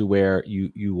to get you where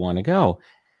you want to go.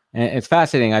 And it's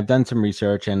fascinating. I've done some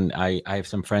research, and I have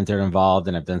some friends that are involved,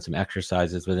 and I've done some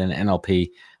exercises within NLP,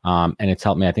 and it's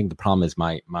helped me. I think the problem is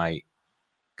my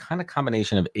kind of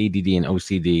combination of ADD and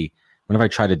OCD. Whenever I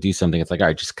try to do something, it's like, all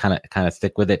right, just kind of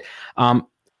stick with it. How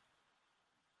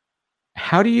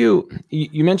do you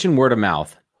mentioned word of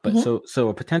mouth, but so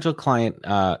a potential client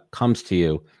comes to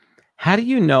you. How do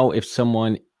you know if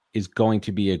someone is going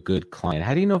to be a good client?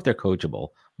 How do you know if they're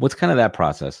coachable? What's kind of that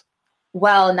process?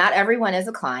 Well, not everyone is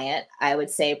a client. I would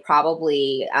say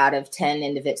probably 7 out of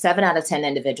 10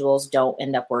 individuals don't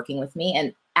end up working with me.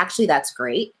 And actually that's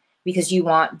great, because you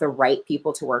want the right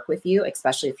people to work with you,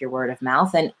 especially if you're word of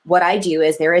mouth. And what I do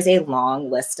is there is a long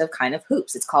list of kind of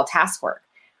hoops. It's called task work.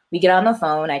 We get on the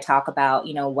phone. I talk about,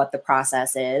 what the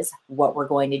process is, what we're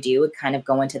going to do, and kind of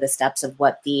go into the steps of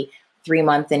what the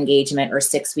 3-month engagement or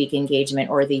 6-week engagement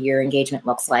or the year engagement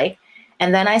looks like.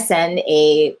 And then I send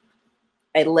a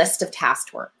list of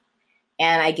task work,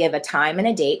 and I give a time and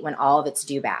a date when all of it's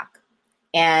due back.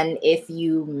 And if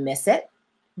you miss it,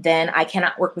 then I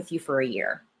cannot work with you for a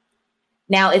year.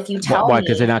 Now, if you tell me,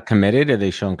 because they're not committed, or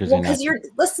they shown because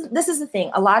listen, this is the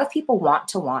thing. A lot of people want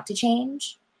to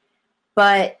change,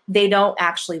 but they don't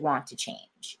actually want to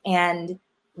change. And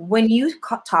when you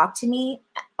talk to me,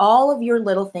 all of your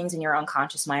little things in your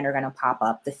unconscious mind are going to pop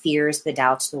up: the fears, the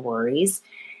doubts, the worries.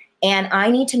 And I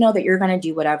need to know that you're going to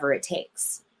do whatever it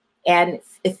takes. And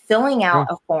if filling out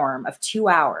a form of 2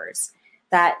 hours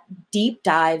that deep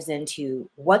dives into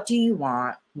what do you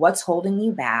want, what's holding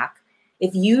you back,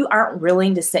 if you aren't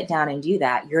willing to sit down and do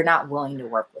that, you're not willing to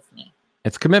work with me.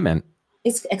 It's commitment.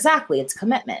 It's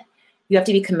commitment. You have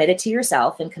to be committed to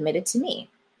yourself and committed to me.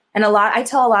 And I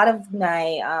tell a lot of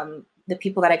my the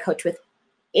people that I coach with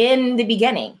in the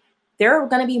beginning, there are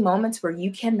going to be moments where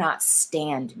you cannot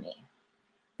stand me,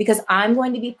 because I'm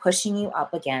going to be pushing you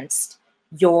up against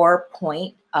your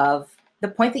point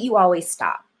that you always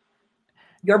stop,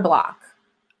 your block.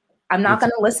 I'm not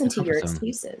going to listen to your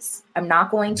excuses. I'm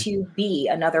not going to be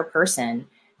another person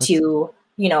to,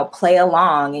 play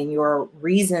along in your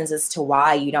reasons as to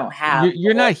why you don't have.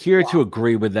 You're not here to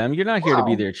agree with them. You're not here to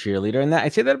be their cheerleader. And I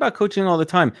say that about coaching all the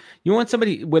time. You want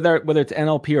somebody, whether it's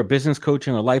NLP or business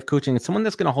coaching or life coaching, it's someone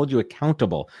that's going to hold you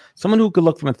accountable. Someone who could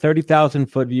look from a 30,000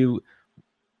 foot view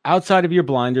outside of your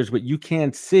blinders, what you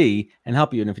can't see, and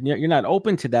help you. And if you're not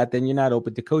open to that, then you're not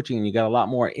open to coaching, and you got a lot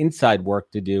more inside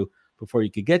work to do before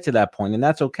you could get to that point. And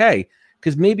that's okay,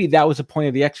 because maybe that was the point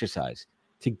of the exercise,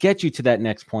 to get you to that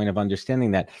next point of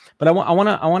understanding that. But I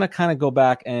want to kind of go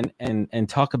back and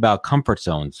talk about comfort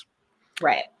zones.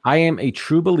 Right. I am a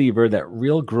true believer that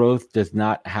real growth does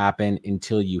not happen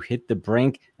until you hit the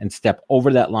brink and step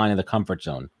over that line of the comfort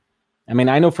zone. I mean,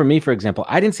 I know for me, for example,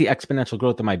 I didn't see exponential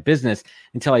growth in my business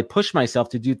until I pushed myself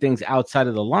to do things outside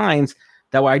of the lines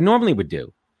that I normally would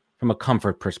do from a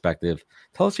comfort perspective.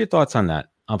 Tell us your thoughts on that,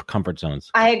 of comfort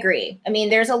zones. I agree. I mean,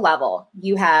 there's a level.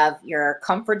 You have your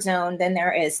comfort zone. Then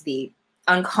there is the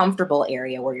uncomfortable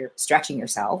area where you're stretching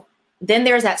yourself. Then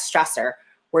there's that stressor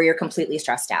where you're completely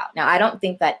stressed out. Now, I don't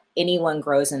think that anyone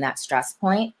grows in that stress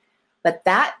point, but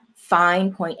that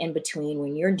fine point in between,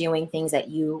 when you're doing things that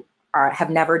you have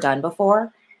never done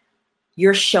before,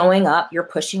 you're showing up, you're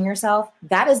pushing yourself,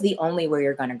 that is the only way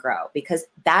you're going to grow, because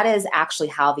that is actually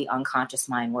how the unconscious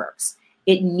mind works.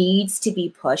 It needs to be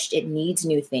pushed. It needs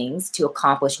new things to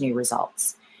accomplish new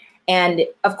results. And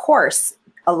of course,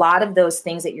 a lot of those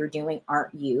things that you're doing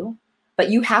aren't you, but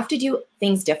you have to do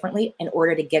things differently in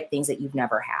order to get things that you've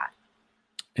never had.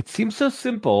 It seems so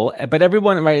simple, but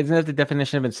everyone, right? Isn't that the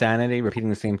definition of insanity? Repeating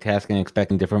the same task and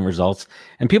expecting different results.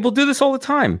 And people do this all the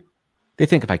time. They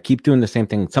think if I keep doing the same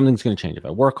thing, something's going to change. If I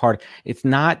work hard, it's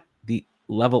not the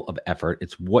level of effort.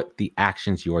 It's what the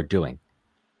actions you are doing.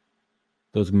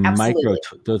 Those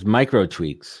micro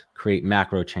tweaks create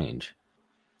macro change.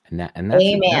 That's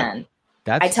Amen.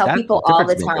 I tell people all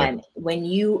the time,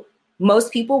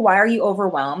 most people, why are you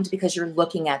overwhelmed? Because you're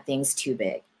looking at things too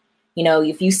big.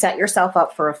 If you set yourself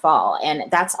up for a fall, and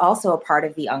that's also a part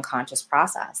of the unconscious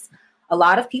process. A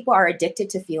lot of people are addicted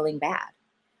to feeling bad,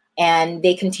 and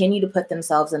they continue to put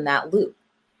themselves in that loop.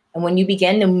 And when you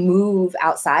begin to move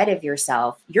outside of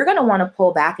yourself, you're going to want to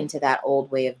pull back into that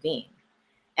old way of being.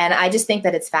 And I just think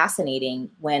that it's fascinating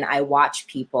when I watch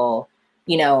people,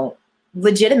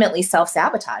 legitimately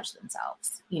self-sabotage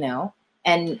themselves,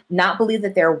 and not believe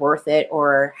that they're worth it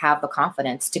or have the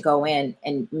confidence to go in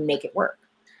and make it work.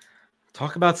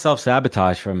 Talk about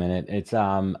self-sabotage for a minute.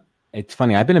 It's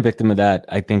funny. I've been a victim of that,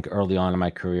 I think, early on in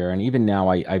my career. And even now,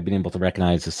 I've been able to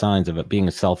recognize the signs of it being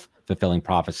a self-fulfilling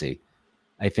prophecy.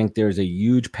 I think there's a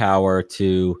huge power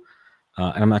to,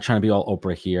 and I'm not trying to be all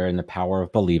Oprah here, and the power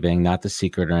of believing, not The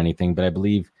Secret or anything, but I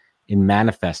believe in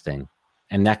manifesting.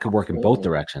 And that could work in both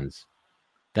directions.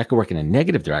 That could work in a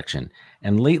negative direction.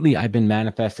 And lately, I've been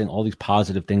manifesting all these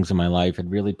positive things in my life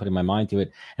and really putting my mind to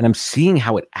it. And I'm seeing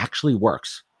how it actually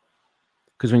works.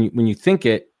 Because when you think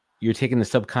it, you're taking the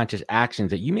subconscious actions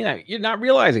that you're not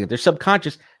realizing it. They're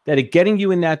subconscious, that are getting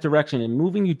you in that direction and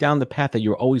moving you down the path that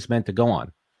you're always meant to go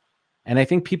on. And I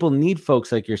think people need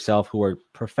folks like yourself who are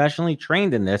professionally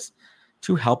trained in this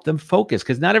to help them focus,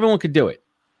 because not everyone could do it.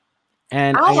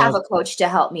 And I have a coach to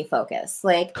help me focus.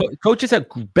 Like coaches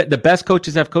the best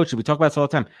coaches have coaches. We talk about this all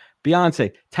the time.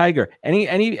 Beyonce, Tiger,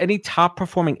 any top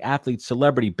performing athlete,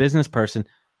 celebrity, business person.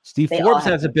 Steve Forbes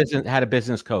had a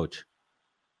business coach.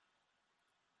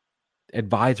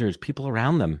 Advisors, people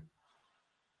around them.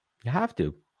 You have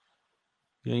to.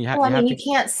 You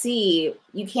can't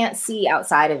see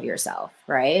outside of yourself,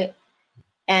 right?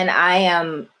 And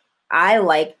I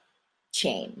like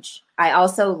change. I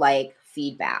also like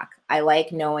feedback. I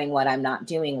like knowing what I'm not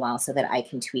doing well so that I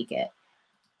can tweak it.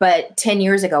 But 10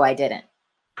 years ago, I didn't.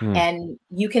 And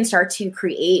you can start to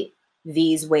create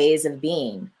these ways of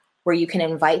being where you can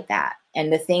invite that.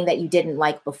 And the thing that you didn't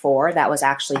like before that was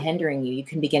actually hindering you, you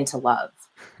can begin to love.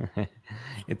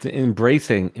 It's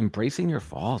embracing your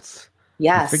faults.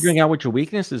 Yes. And figuring out what your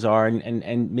weaknesses are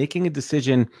and making a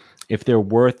decision if they're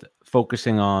worth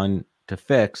focusing on to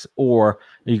fix, or are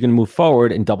you going to move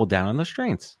forward and double down on those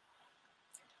strengths?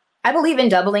 I believe in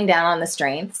doubling down on the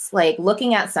strengths, like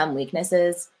looking at some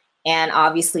weaknesses and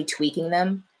obviously tweaking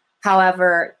them.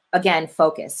 However, again,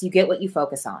 focus. You get what you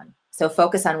focus on. So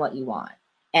focus on what you want.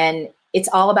 And it's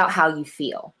all about how you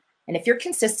feel. And if you're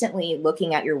consistently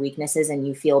looking at your weaknesses and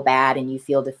you feel bad and you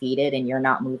feel defeated and you're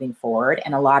not moving forward,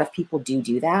 and a lot of people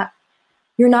do that,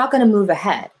 you're not going to move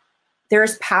ahead.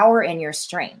 There's power in your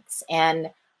strengths. And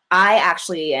I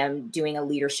actually am doing a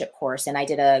leadership course, and I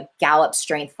did a Gallup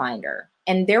Strength Finder.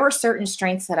 And there were certain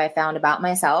strengths that I found about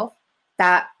myself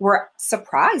that were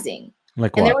surprising.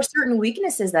 Like and what? There were certain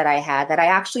weaknesses that I had that I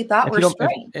actually thought were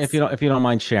strengths. If you don't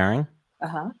mind sharing.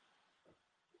 Uh-huh.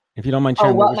 If you don't mind Oh,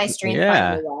 sharing. what my strength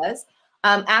Yeah. finally was.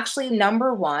 Actually,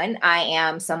 number one, I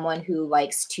am someone who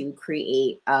likes to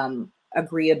create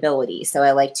agreeability. So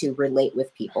I like to relate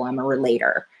with people. I'm a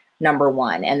relator, number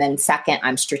one. And then second,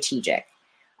 I'm strategic.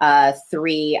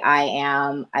 Three, I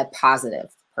am a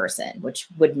positive person, which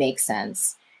would make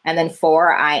sense. And then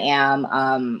four, I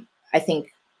am, I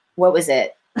think, what was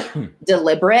it?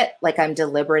 Deliberate. Like I'm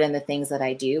deliberate in the things that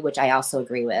I do, which I also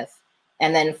agree with.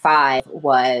 And then five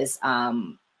was,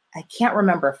 I can't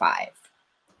remember five.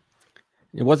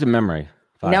 It wasn't memory.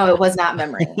 Five. No, it was not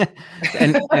memory.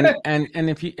 and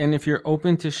if you're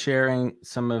open to sharing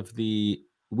some of the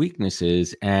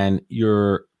weaknesses and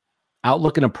your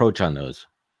outlook and approach on those.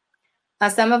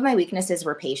 Some of my weaknesses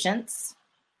were patience.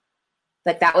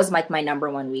 Like that was like my number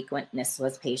one weakness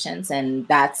was patience. And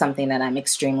that's something that I'm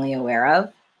extremely aware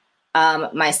of.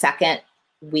 My second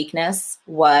weakness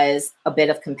was a bit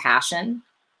of compassion,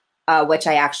 which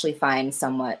I actually find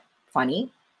somewhat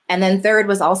funny. And then third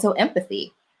was also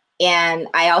empathy. And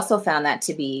I also found that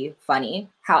to be funny.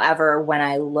 However, when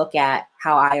I look at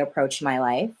how I approach my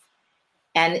life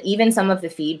and even some of the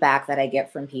feedback that I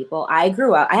get from people, I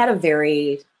grew up, I had a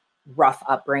very rough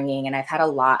upbringing and I've had a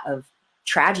lot of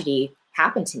tragedy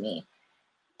happen to me.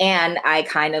 And I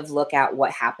kind of look at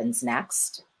what happens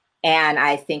next. And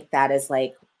I think that is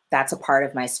like, that's a part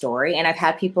of my story. And I've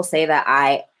had people say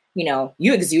that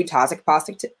you exude toxic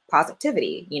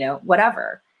positivity,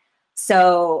 whatever.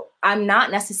 So I'm not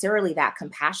necessarily that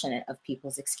compassionate of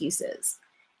people's excuses.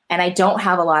 And I don't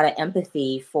have a lot of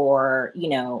empathy for,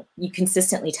 you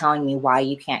consistently telling me why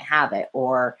you can't have it.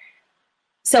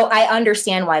 So I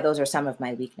understand why those are some of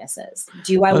my weaknesses.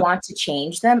 Do I want to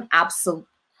change them? Absolutely.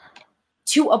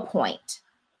 To a point,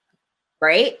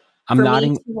 right? I'm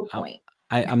nodding. To a point.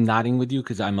 I'm nodding with you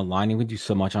because I'm aligning with you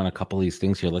so much on a couple of these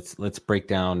things here. Let's break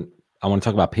down. I want to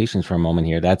talk about patience for a moment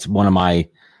here. That's one of my.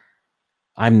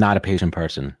 I'm not a patient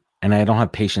person, and I don't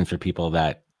have patience for people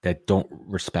that don't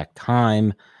respect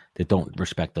time, that don't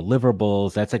respect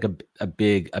deliverables. That's like a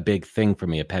big thing for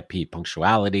me. A pet peeve.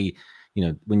 Punctuality.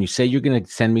 When you say you're going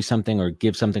to send me something or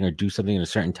give something or do something at a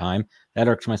certain time, that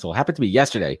irks my soul. It happened to me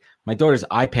yesterday. My daughter's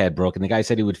iPad broke, and the guy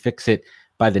said he would fix it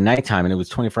by the nighttime, and it was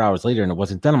 24 hours later, and it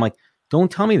wasn't done. I'm like,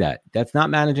 don't tell me that. That's not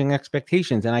managing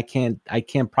expectations, and I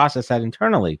can't process that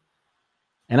internally.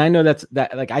 And I know that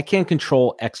like I can't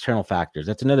control external factors.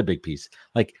 That's another big piece.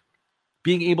 Like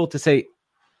being able to say,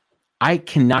 I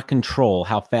cannot control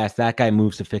how fast that guy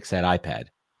moves to fix that iPad.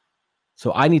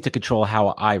 So I need to control how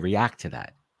I react to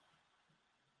that.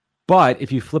 But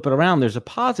if you flip it around, there's a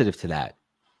positive to that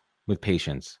with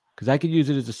patience, because I could use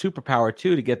it as a superpower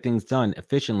too to get things done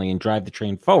efficiently and drive the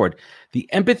train forward. The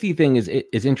empathy thing is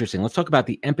interesting. Let's talk about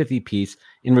the empathy piece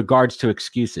in regards to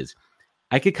excuses.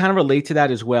 I could kind of relate to that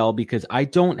as well, because I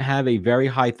don't have a very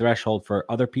high threshold for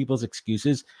other people's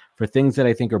excuses for things that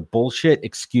I think are bullshit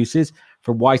excuses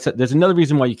for why. There's another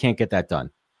reason why you can't get that done.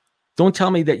 Don't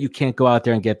tell me that you can't go out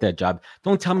there and get that job.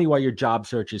 Don't tell me why your job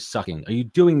search is sucking. Are you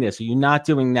doing this? Are you not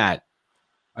doing that?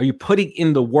 Are you putting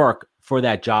in the work for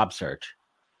that job search?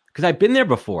 Because I've been there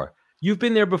before. You've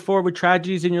been there before with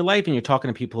tragedies in your life, and you're talking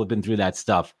to people who have been through that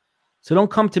stuff. So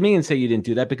don't come to me and say you didn't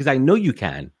do that, because I know you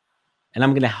can. And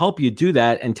I'm going to help you do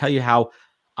that and tell you how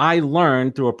I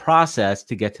learned through a process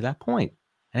to get to that point.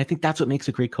 And I think that's what makes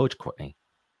a great coach, Courtney.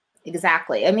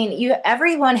 Exactly. I mean,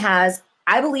 everyone has,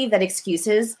 I believe that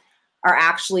excuses are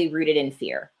actually rooted in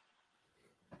fear.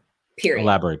 Period.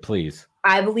 Elaborate, please.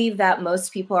 I believe that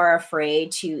most people are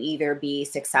afraid to either be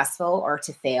successful or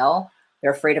to fail.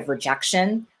 They're afraid of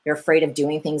rejection. They're afraid of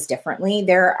doing things differently.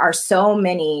 There are so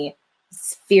many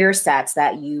fear sets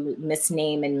that you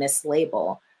misname and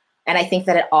mislabel. And I think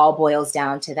that it all boils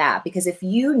down to that, because if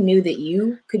you knew that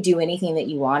you could do anything that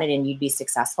you wanted and you'd be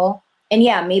successful, and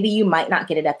yeah, maybe you might not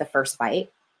get it at the first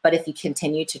bite, but if you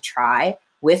continue to try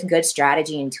with good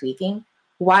strategy and tweaking,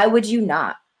 why would you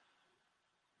not?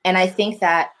 And I think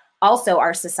that also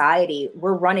our society,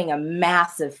 we're running a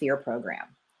massive fear program.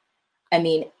 I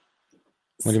mean,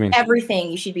 what do you mean? Everything,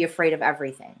 you should be afraid of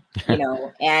everything,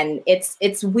 and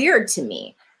it's weird to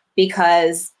me,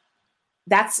 because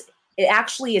it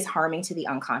actually is harming to the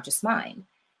unconscious mind.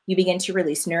 You begin to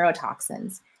release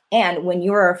neurotoxins. And when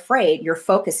you're afraid, your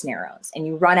focus narrows and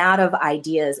you run out of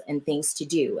ideas and things to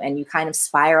do. And you kind of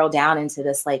spiral down into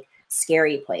this like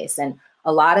scary place. And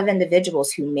a lot of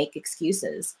individuals who make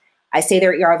excuses, I say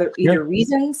they're either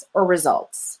reasons or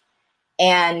results.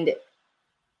 And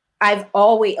I've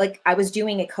always, I was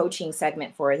doing a coaching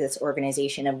segment for this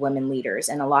organization of women leaders.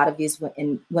 And a lot of these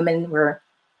women were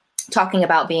talking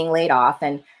about being laid off.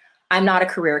 And I'm not a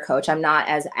career coach. I'm not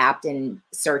as apt in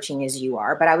searching as you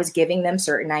are, but I was giving them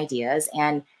certain ideas.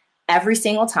 And every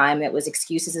single time it was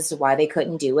excuses as to why they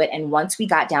couldn't do it. And once we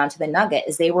got down to the nugget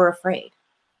is they were afraid.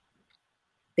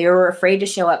 They were afraid to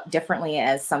show up differently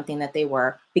as something that they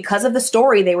were because of the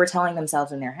story they were telling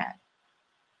themselves in their head.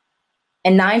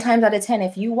 And 9 times out of 10,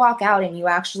 if you walk out and you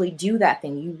actually do that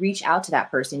thing, you reach out to that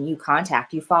person, you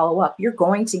contact, you follow up, you're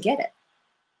going to get it.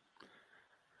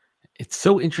 It's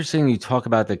so interesting you talk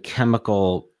about the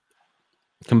chemical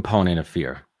component of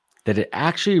fear, that it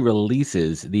actually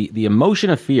releases the emotion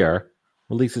of fear,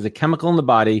 releases a chemical in the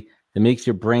body that makes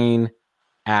your brain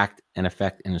act and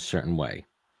affect in a certain way.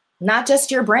 Not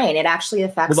just your brain, it actually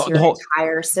affects your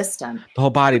entire system. The whole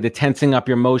body, the tensing up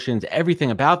your emotions, everything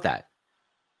about that.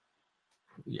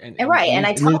 And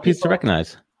I tell people to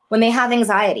recognize when they have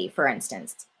anxiety, for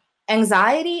instance,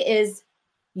 anxiety is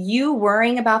you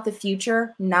worrying about the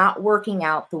future, not working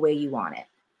out the way you want it.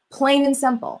 Plain and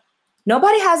simple.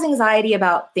 Nobody has anxiety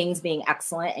about things being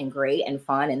excellent and great and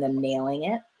fun and them nailing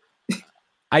it.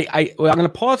 I'm going to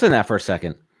pause on that for a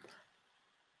second.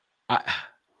 I'm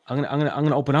going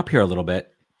to open up here a little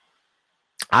bit.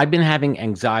 I've been having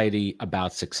anxiety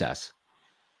about success.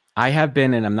 I have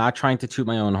been, and I'm not trying to toot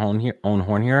my own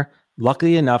horn here.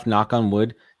 Luckily enough, knock on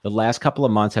wood, the last couple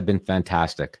of months have been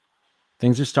fantastic.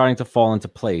 Things are starting to fall into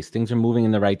place. Things are moving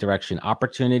in the right direction.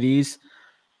 Opportunities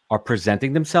are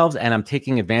presenting themselves, and I'm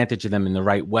taking advantage of them in the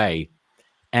right way.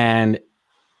 And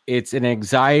it's an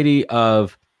anxiety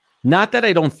of, not that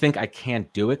I don't think I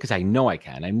can't do it, because I know I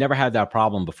can. I've never had that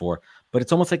problem before, but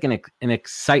it's almost like an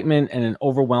excitement and an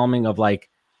overwhelming of like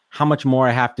how much more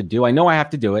I have to do. I know I have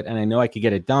to do it, and I know I could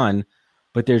get it done,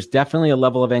 but there's definitely a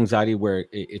level of anxiety where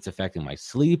it's affecting my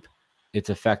sleep, it's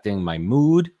affecting my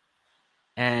mood,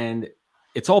 and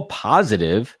it's all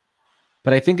positive,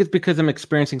 but I think it's because I'm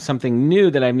experiencing something new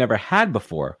that I've never had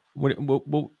before. What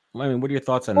are your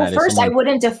thoughts on that? First, I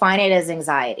wouldn't define it as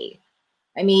anxiety.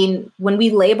 I mean, when we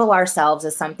label ourselves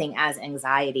as something as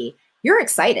anxiety, you're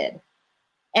excited.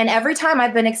 And every time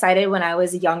I've been excited when I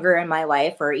was younger in my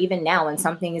life, or even now when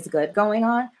something is good going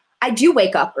on, I do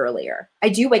wake up earlier. I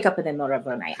do wake up in the middle of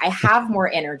the night. I have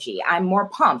more energy. I'm more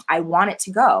pumped. I want it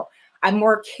to go. I'm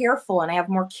more careful and I have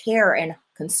more care and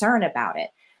concern about it.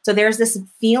 So there's this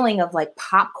feeling of like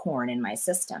popcorn in my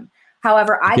system.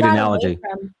 However, I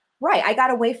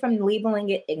got away from labeling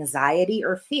it anxiety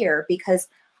or fear because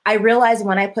I realized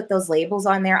when I put those labels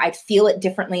on there, I'd feel it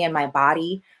differently in my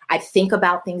body. I'd think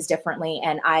about things differently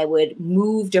and I would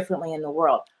move differently in the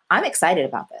world. I'm excited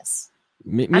about this.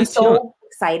 I'm so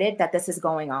excited that this is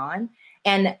going on.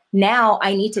 And now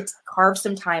I need to carve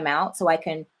some time out so I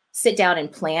can sit down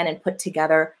and plan and put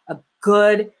together a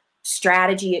good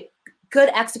strategy, good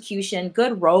execution,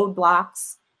 good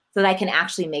roadblocks so that I can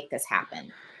actually make this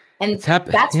happen. And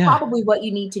that's probably what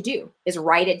you need to do is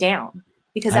write it down,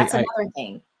 because that's another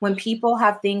thing. When people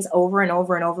have things over and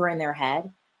over and over in their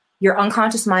head, your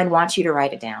unconscious mind wants you to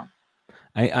write it down.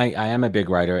 I am a big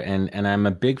writer, and I'm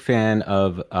a big fan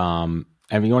of, I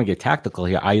mean, you want to get tactical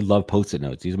here. I love Post-it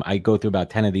notes. I go through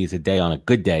about 10 of these a day on a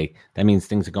good day. That means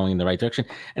things are going in the right direction.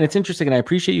 And it's interesting, and I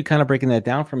appreciate you kind of breaking that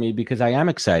down for me because I am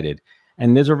excited.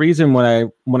 And there's a reason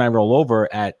when I roll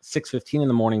over at 6:15 in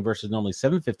the morning versus normally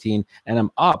 7:15, and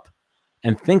I'm up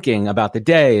and thinking about the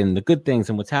day and the good things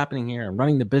and what's happening here and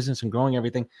running the business and growing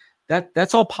everything,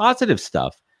 that's all positive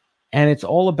stuff. And it's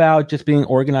all about just being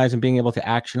organized and being able to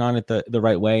action on it the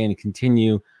right way and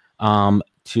continue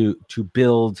to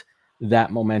build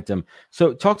that momentum.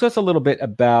 So talk to us a little bit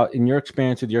about, in your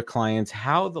experience with your clients,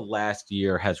 how the last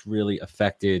year has really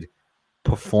affected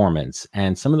performance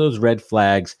and some of those red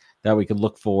flags that we could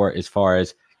look for as far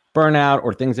as burnout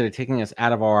or things that are taking us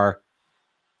out of our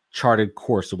charted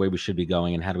course, the way we should be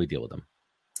going, and how do we deal with them?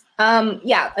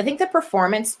 I think the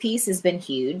performance piece has been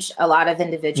huge. A lot of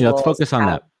individuals. Let's focus on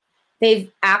that.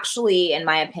 They've actually, in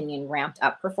my opinion, ramped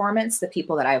up performance, the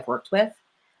people that I've worked with.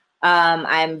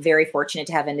 I'm very fortunate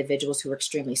to have individuals who are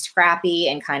extremely scrappy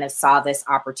and kind of saw this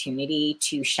opportunity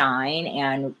to shine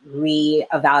and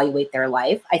reevaluate their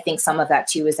life. I think some of that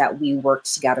too is that we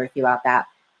worked together throughout that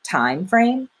time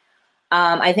frame.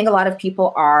 I think a lot of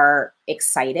people are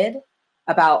excited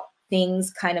about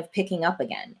things kind of picking up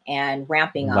again and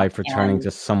ramping up. Life returning to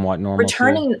somewhat normal.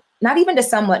 Not even to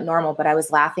somewhat normal, but I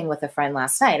was laughing with a friend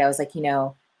last night. I was like,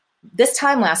 this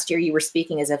time last year, you were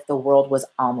speaking as if the world was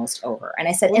almost over. And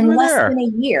I said, in less than a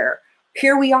year,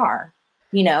 here we are,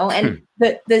 and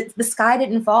the sky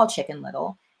didn't fall, Chicken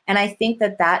Little. And I think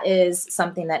that is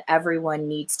something that everyone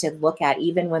needs to look at,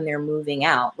 even when they're moving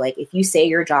out. Like if you say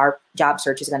your job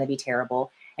search is going to be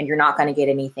terrible and you're not going to get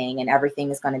anything and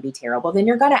everything is going to be terrible, then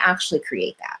you're going to actually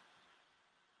create that.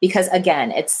 Because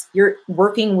again, you're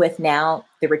working with now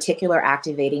the reticular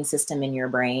activating system in your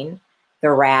brain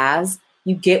the razz,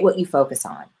 you get what you focus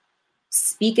on.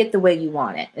 Speak it the way you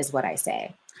want it is what I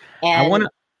say. And I want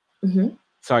to, mm-hmm.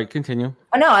 Sorry, continue.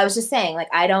 Oh, no, I was just saying, like,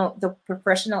 the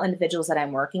professional individuals that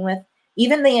I'm working with,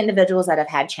 even the individuals that have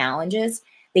had challenges,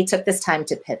 they took this time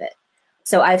to pivot.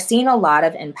 So I've seen a lot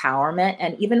of empowerment,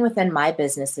 and even within my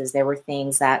businesses, there were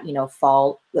things that,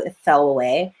 fell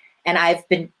away. And I've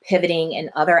been pivoting in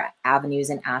other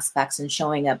avenues and aspects and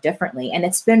showing up differently. And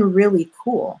it's been really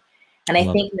cool. And I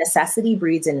think necessity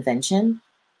breeds invention,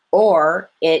 or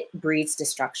it breeds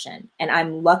destruction. And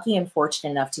I'm lucky and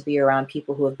fortunate enough to be around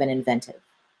people who have been inventive.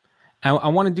 I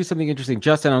want to do something interesting.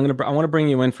 Justin, I want to bring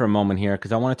you in for a moment here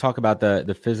because I want to talk about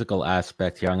the physical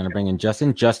aspect here. I'm going to bring in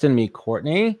Justin. Justin, meet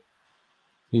Courtney.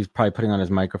 He's probably putting on his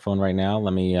microphone right now.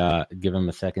 Let me give him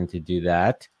a second to do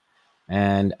that.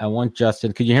 And I want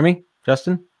Justin. Could you hear me,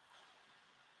 Justin?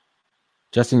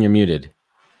 Justin, you're muted.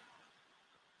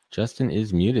 Justin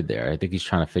is muted there. I think he's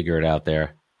trying to figure it out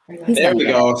there. There we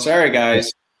go. Sorry,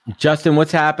 guys. Justin,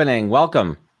 what's happening?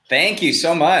 Welcome. Thank you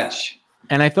so much.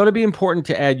 And I thought it'd be important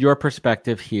to add your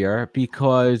perspective here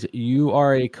because you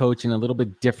are a coach in a little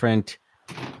bit different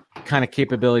kind of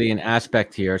capability and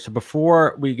aspect here. So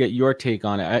before we get your take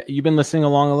on it, you've been listening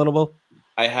along a little bit?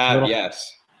 I have, yes.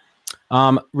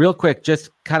 Real quick,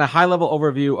 just kind of high level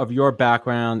overview of your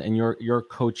background and your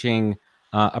coaching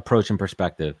approach and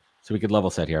perspective so we could level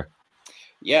set here.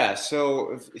 Yeah,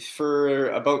 so for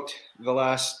about the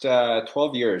last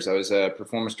 12 years, I was a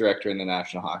performance director in the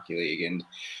National Hockey League and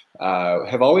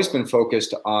have always been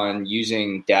focused on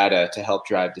using data to help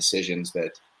drive decisions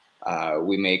that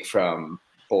we make from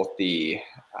both the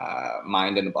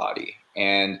mind and the body.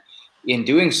 And in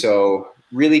doing so,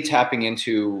 really tapping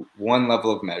into one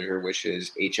level of measure, which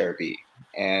is HRV,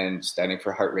 and standing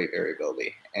for heart rate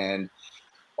variability. And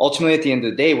ultimately, at the end of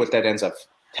the day, what that ends up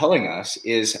telling us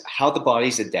is how the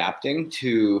body's adapting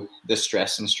to the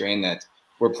stress and strain that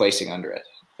we're placing under it.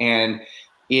 And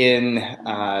in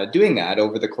doing that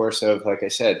over the course of, like I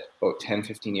said, about 10,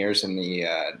 15 years in the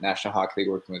National Hockey League,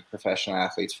 working with professional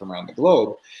athletes from around the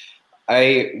globe,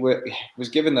 I was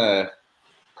given the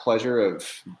pleasure of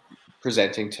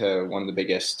presenting to one of the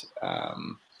biggest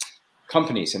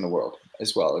companies in the world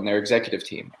as well, and their executive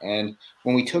team. And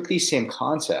when we took these same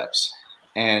concepts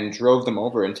and drove them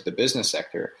over into the business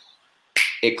sector,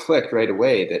 it clicked right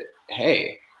away that,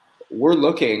 hey, we're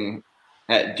looking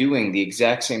at doing the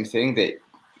exact same thing that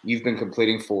you've been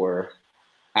completing for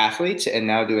athletes and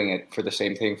now doing it for the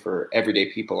same thing for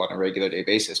everyday people on a regular day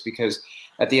basis. Because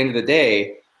at the end of the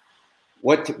day,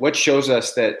 what shows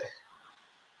us that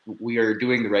we are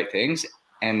doing the right things,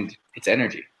 and it's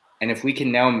energy. And if we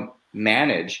can now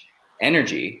manage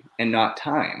energy and not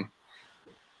time,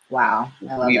 wow,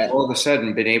 I love we've it. all of a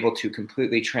sudden been able to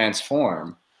completely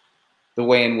transform the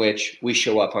way in which we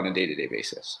show up on a day-to-day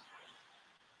basis.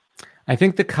 I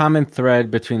think the common thread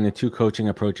between the two coaching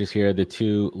approaches here, the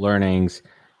two learnings,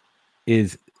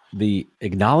 is the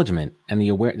acknowledgement and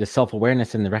the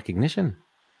self-awareness and the recognition.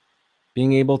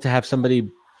 Being able to have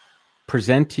somebody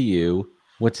present to you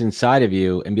what's inside of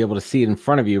you and be able to see it in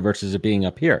front of you versus it being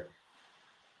up here.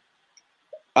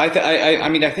 I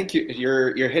mean, I think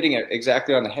you're hitting it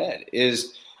exactly on the head.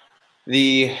 Is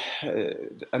the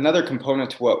another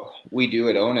component to what we do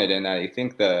at Own It, and I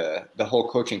think the whole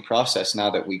coaching process now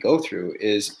that we go through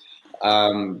is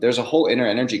there's a whole inner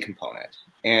energy component,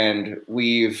 and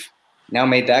we've now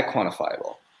made that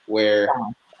quantifiable. Where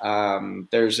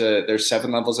there's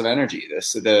 7 levels of energy.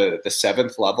 The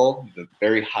 7th level, the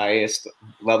very highest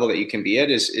level that you can be at,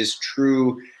 is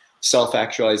true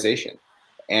self-actualization.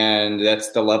 And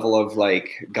that's the level of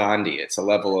like Gandhi. It's a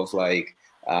level of like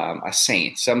a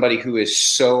saint, somebody who is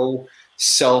so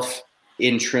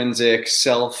self-intrinsic,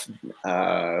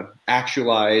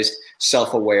 self-actualized,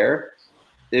 self-aware.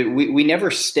 We never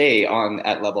stay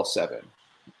at level 7.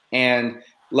 And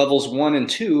levels 1 and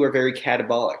 2 are very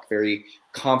catabolic, very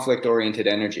conflict-oriented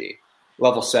energy.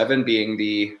 Level 7 being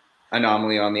the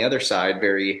anomaly on the other side,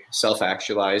 very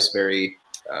self-actualized, very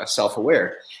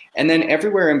self-aware. And then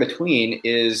everywhere in between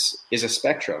is a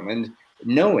spectrum. And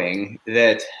knowing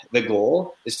that the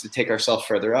goal is to take ourselves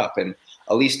further up. And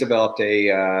Elise developed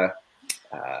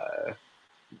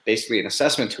basically an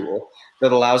assessment tool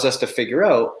that allows us to figure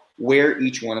out where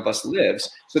each one of us lives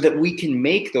so that we can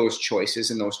make those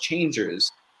choices and those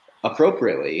changes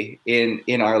appropriately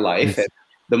in our life. And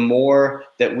the more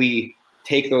that we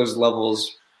take those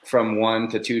levels from 1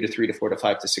 to 2 to 3 to 4 to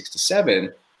 5 to 6 to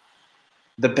 7,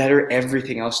 the better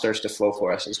everything else starts to flow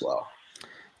for us as well.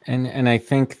 And I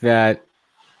think that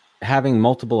having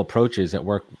multiple approaches that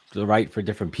work right for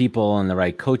different people and the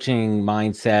right coaching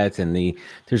mindsets, and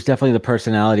there's definitely the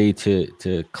personality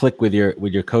to click with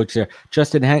your coach there.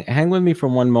 Justin, hang with me for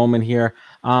one moment here.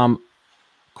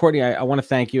 Courtney, I want to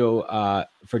thank you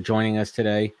for joining us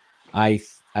today. I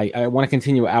want to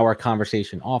continue our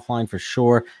conversation offline for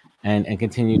sure, and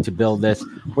continue to build this.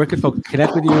 Where could folks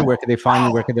connect with you? Where could they find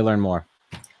you? Where could they learn more?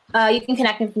 You can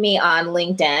connect with me on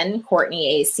LinkedIn,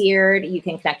 Courtney A. Seard. You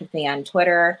can connect with me on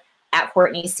Twitter at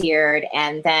Courtney Seard.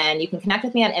 And then you can connect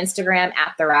with me on Instagram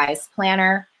at The Rise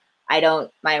Planner.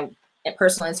 My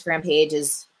personal Instagram page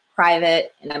is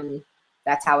private, and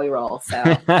that's how we roll. So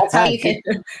that's how you can.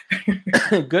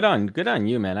 Good on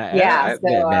you, man.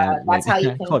 That's how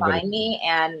you can find me.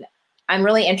 And I'm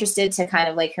really interested to kind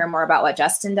of like hear more about what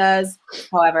Justin does.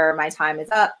 However, my time is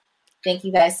up. Thank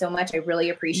you guys so much. I really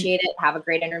appreciate it. Have a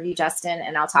great interview, Justin,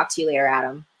 and I'll talk to you later,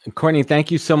 Adam. Courtney, thank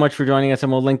you so much for joining us,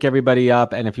 and we'll link everybody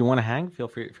up. And if you want to hang, feel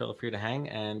free to hang,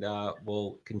 and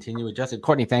we'll continue with Justin.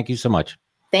 Courtney, thank you so much.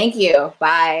 Thank you.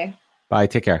 Bye. Bye.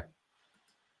 Take care.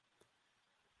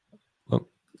 Oh,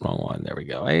 wrong one. There we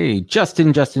go. Hey,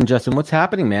 Justin, what's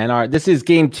happening, man? This is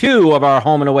game 2 of our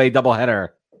home and away doubleheader.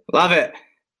 Love it.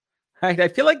 I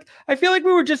feel like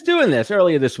we were just doing this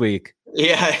earlier this week.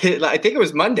 Yeah, I think it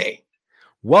was Monday.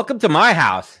 Welcome to my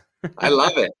house. I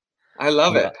love it.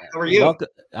 How are you?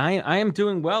 I am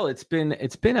doing well. It's been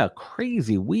a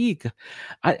crazy week.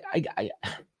 I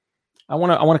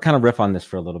want to kind of riff on this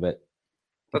for a little bit.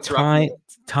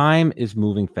 Time is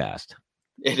moving fast.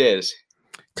 It is.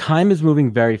 Time is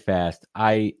moving very fast.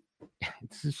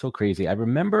 This is so crazy. I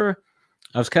remember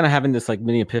I was kind of having this like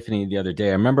mini epiphany the other day.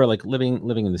 I remember like living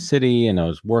in the city, and I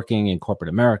was working in corporate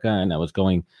America, and I was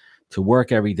going to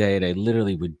work every day, and I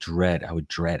literally would dread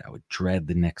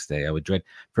the next day.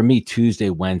 For me, Tuesday,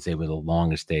 Wednesday were the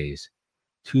longest days.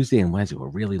 Tuesday and Wednesday were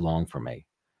really long for me.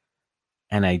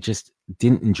 And I just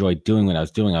didn't enjoy doing what I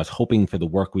was doing. I was hoping for the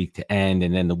work week to end,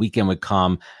 and then the weekend would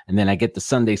come, and then I get the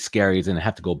Sunday scaries, and I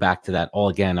have to go back to that all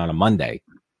again on a Monday.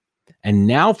 And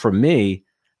now for me,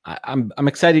 I'm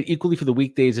excited equally for the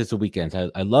weekdays as the weekends.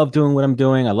 I love doing what I'm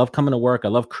doing. I love coming to work. I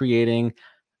love creating.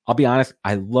 I'll be honest,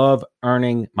 I love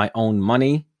earning my own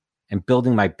money and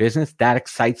building my business. That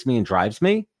excites me and drives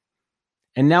me.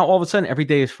 And now all of a sudden, every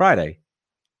day is Friday,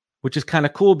 which is kind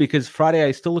of cool, because Friday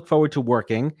I still look forward to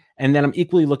working. And then I'm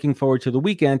equally looking forward to the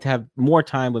weekend to have more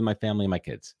time with my family and my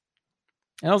kids.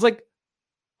 And I was like,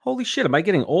 holy shit, am I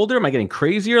getting older? Am I getting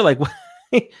crazier? Like,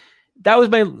 that was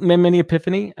my mini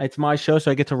epiphany. It's my show, so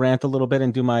I get to rant a little bit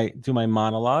and do my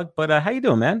monologue. But how you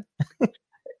doing, man?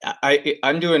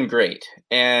 I'm doing great.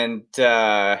 And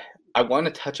I want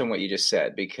to touch on what you just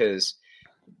said, because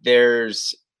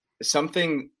there's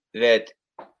something that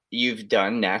you've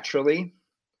done naturally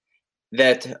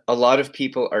that a lot of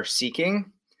people are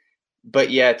seeking,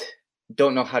 but yet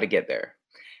don't know how to get there.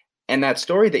 And that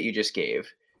story that you just gave,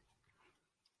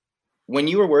 when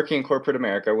you were working in corporate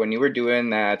America, when you were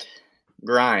doing that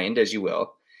grind, as you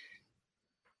will,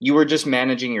 you were just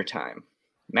managing your time.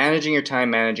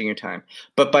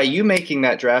 But by you making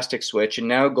that drastic switch and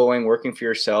now working for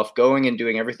yourself, going and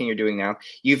doing everything you're doing now,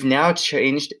 you've now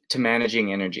changed to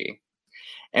managing energy.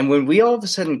 And when we all of a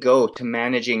sudden go to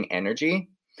managing energy,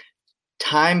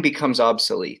 time becomes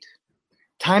obsolete.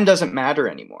 Time doesn't matter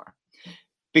anymore,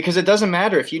 because it doesn't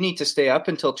matter if you need to stay up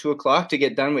until 2:00 to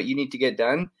get done what you need to get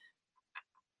done.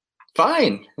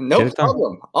 Fine, no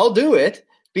problem. I'll do it,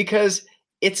 because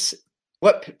it's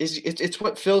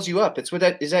what fills you up. It's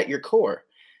what is at your core,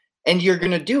 and you're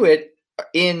going to do it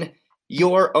in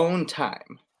your own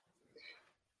time.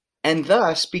 And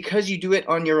thus, because you do it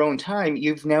on your own time,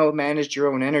 you've now managed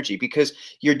your own energy, because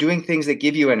you're doing things that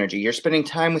give you energy. You're spending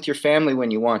time with your family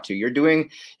when you want to. You're going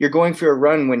for a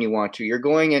run when you want to. You're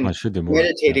going and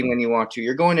meditating when you want to.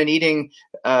 You're going and eating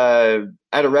at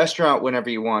a restaurant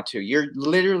whenever you want to. You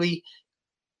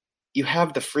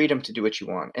have the freedom to do what you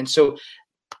want. And so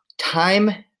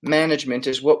time management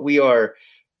is what we are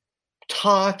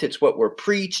taught. It's what we're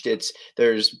preached.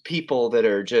 There's people that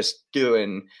are just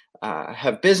doing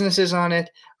have businesses on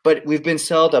it, but we've been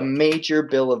sold a major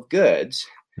bill of goods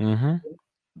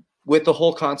with the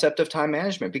whole concept of time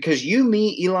management, because you,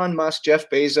 me, Elon Musk, Jeff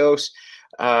Bezos,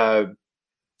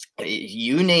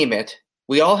 you name it,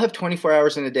 we all have 24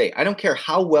 hours in a day. I don't care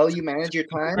how well you manage your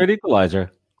time. Great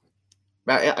equalizer.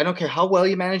 I don't care how well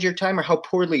you manage your time or how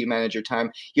poorly you manage your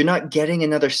time. You're not getting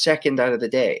another second out of the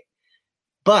day.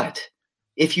 But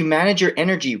if you manage your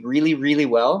energy really, really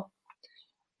well,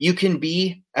 you can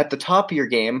be at the top of your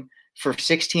game for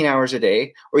 16 hours a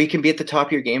day, or you can be at the top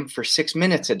of your game for 6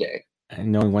 minutes a day.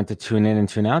 and knowing when to tune in and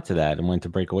tune out to that and when to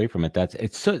break away from it.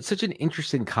 It's such an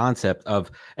interesting concept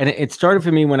and it started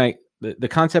for me when the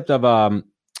concept of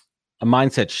a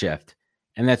mindset shift.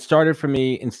 And that started for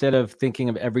me, instead of thinking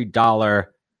of every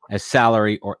dollar as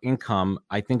salary or income,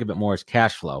 I think of it more as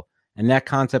cash flow. And that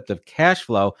concept of cash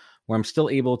flow, where I'm still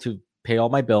able to pay all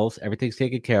my bills, everything's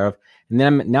taken care of. And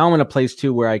then now I'm in a place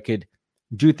too where I could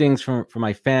do things for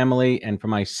my family and for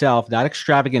myself, not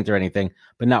extravagant or anything,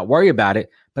 but not worry about it.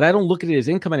 But I don't look at it as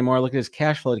income anymore. I look at it as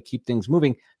cash flow to keep things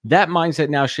moving. That mindset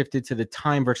now shifted to the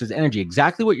time versus energy.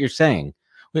 Exactly what you're saying.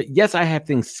 But yes, I have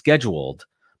things scheduled,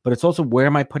 but it's also, where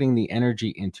am I putting the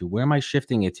energy into? Where am I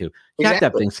shifting it to? You have to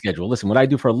have things scheduled. Listen, what I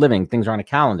do for a living, things are on a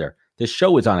calendar. This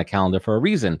show is on a calendar for a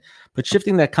reason. But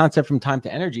shifting that concept from time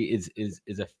to energy is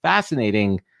a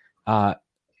fascinating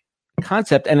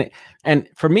concept. And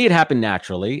for me, it happened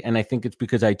naturally. And I think it's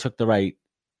because I took the right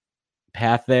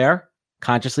path there,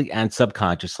 consciously and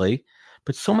subconsciously.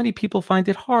 But so many people find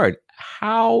it hard.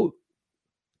 How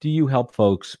do you help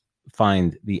folks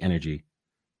find the energy?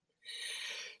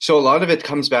 So a lot of it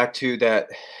comes back to that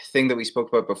thing that we spoke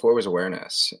about before, was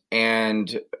awareness.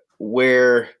 And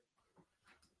where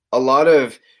a lot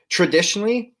of,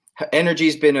 traditionally,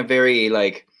 energy's been a very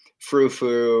like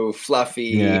frou-frou,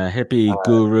 fluffy, hippie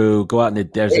guru, go out in the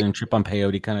desert and trip on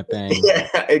peyote kind of thing. Yeah,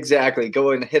 exactly. Go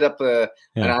and hit up an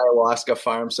ayahuasca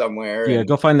farm somewhere. Yeah,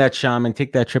 go find that shaman,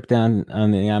 take that trip down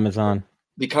on the Amazon.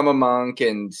 Become a monk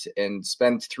and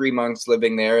spend 3 months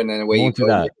living there, and then away you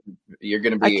go. You're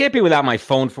going to be. I can't be without my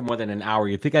phone for more than an hour.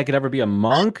 You think I could ever be a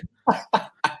monk?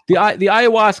 The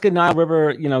ayahuasca, Nile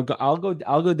River, I'll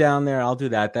go down there. I'll do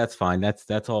that. That's fine.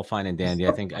 That's all fine and dandy.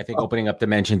 I think opening up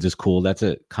dimensions is cool. That's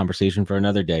a conversation for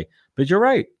another day. But you're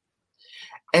right.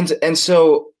 And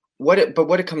so what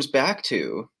it comes back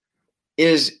to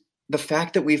is the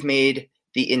fact that we've made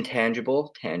the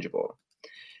intangible tangible.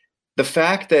 The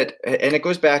fact that, and it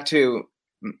goes back to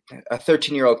a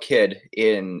 13-year-old kid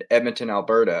in Edmonton,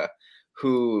 Alberta,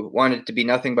 who wanted to be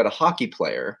nothing but a hockey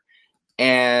player.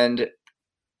 And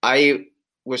I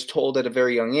was told at a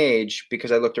very young age,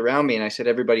 because I looked around me and I said,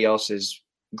 everybody else is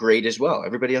great as well.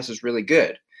 Everybody else is really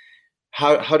good.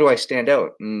 How do I stand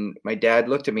out? And my dad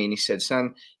looked at me and he said,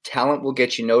 son, talent will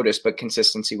get you noticed, but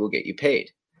consistency will get you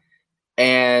paid.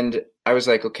 And I was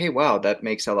like, okay, wow, that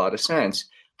makes a lot of sense.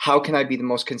 How can I be the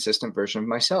most consistent version of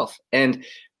myself? And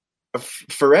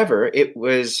forever, it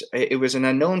was an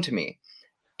unknown to me.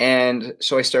 And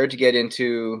so I started to get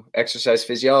into exercise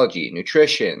physiology,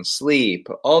 nutrition, sleep,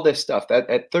 all this stuff. That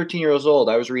at 13 years old,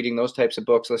 I was reading those types of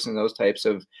books, listening to those types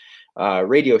of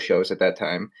radio shows at that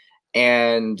time.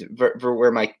 And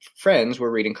where my friends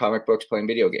were reading comic books, playing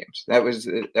video games. That was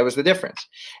the difference.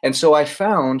 And so I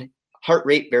found heart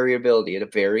rate variability at a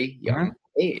very young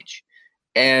age.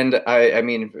 And I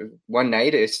mean, one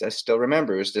night, I still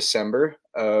remember, it was December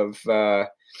of the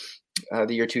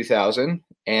year 2000.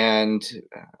 And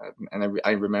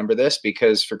I remember this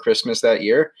because for Christmas that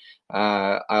year,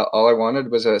 all I wanted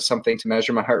was something to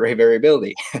measure my heart rate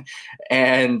variability.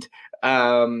 And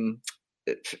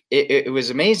it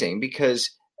was amazing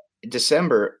because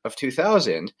December of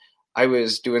 2000, I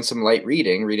was doing some light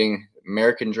reading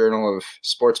American Journal of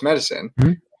Sports Medicine.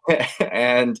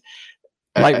 And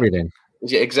light reading.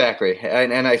 Yeah, exactly.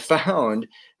 And I found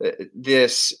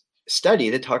this study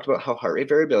that talked about how heart rate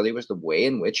variability was the way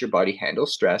in which your body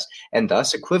handles stress, and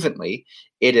thus equivalently,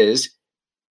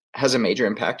 has a major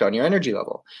impact on your energy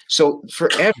level. So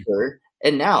forever,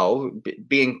 and now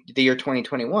being the year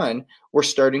 2021, we're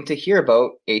starting to hear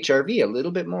about HRV a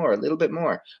little bit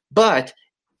more. But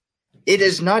it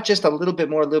is not just a little bit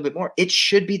more. It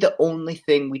should be the only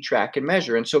thing we track and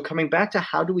measure. And so coming back to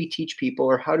how do we teach people,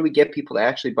 or how do we get people to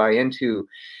actually buy into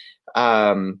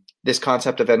this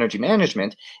concept of energy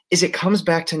management, is it comes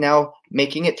back to now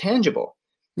making it tangible.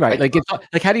 Right.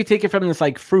 Like how do you take it from this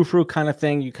like frou-frou kind of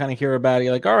thing you kind of hear about it?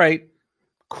 You're like, all right,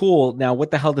 cool. Now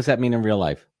what the hell does that mean in real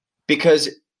life? Because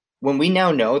when we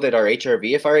now know that our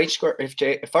HRV, if our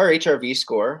HRV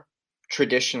score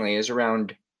traditionally is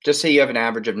around, just say you have an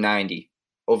average of 90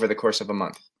 over the course of a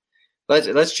month.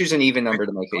 Let's choose an even number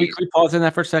to make it easy. Can we pause on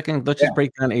that for a second? Let's just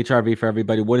break down HRV for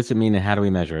everybody. What does it mean and how do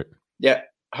we measure it? Yeah.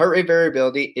 Heart rate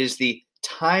variability is the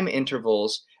time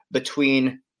intervals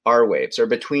between R waves, or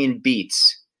between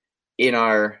beats in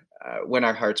our when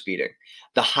our heart's beating.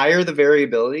 The higher the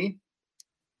variability,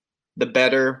 the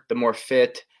better, the more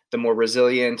fit, the more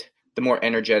resilient, the more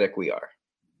energetic we are.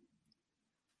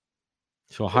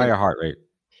 So a higher heart rate.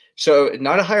 So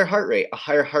not a higher heart rate, a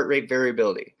higher heart rate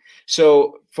variability.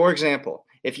 So for example,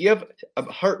 if you have a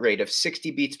heart rate of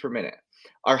 60 beats per minute,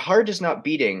 our heart is not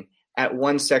beating at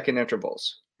 1 second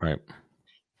intervals. Right.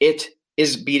 It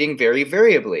is beating very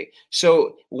variably.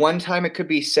 So one time it could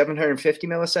be 750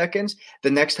 milliseconds.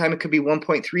 The next time it could be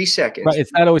 1.3 seconds. Right.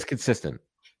 It's not always consistent.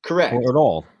 Correct. Or at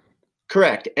all.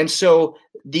 Correct. And so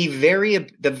the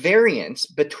variance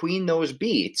between those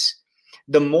beats,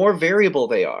 the more variable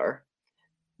they are,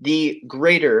 the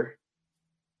greater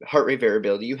heart rate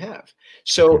variability you have.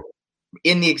 So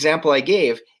in the example I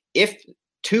gave, if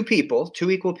two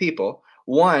equal people,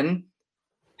 one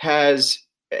has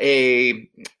a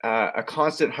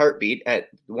constant heartbeat at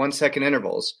 1 second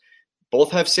intervals,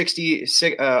 both have 60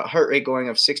 heart rate going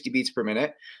of 60 beats per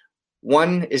minute.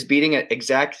 One is beating at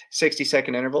exact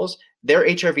 60-second intervals. Their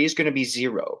HRV is going to be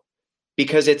 0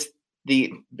 because it's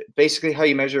basically how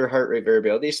you measure heart rate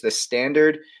variability. It's the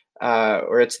standard,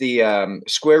 or it's the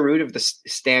square root of the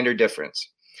standard difference.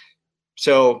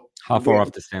 So how far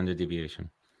off the standard deviation?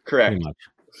 Correct. Pretty much.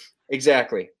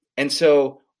 Exactly. And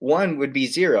so one would be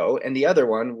 0, and the other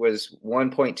one was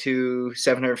 1.2,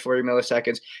 740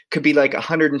 milliseconds, could be like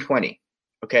 120.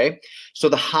 Okay. So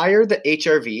the higher the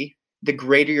HRV, the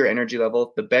greater your energy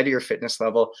level, the better your fitness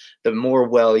level, the more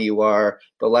well you are,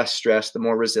 the less stress, the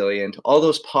more resilient, all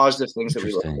those positive things that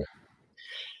we look at.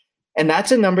 And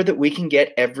that's a number that we can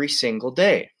get every single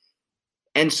day.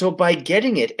 And so by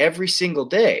getting it every single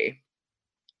day,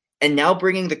 and now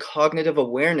bringing the cognitive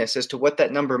awareness as to what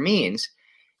that number means,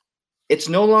 it's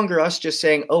no longer us just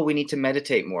saying, oh, we need to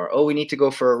meditate more. Oh, we need to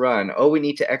go for a run. Oh, we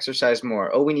need to exercise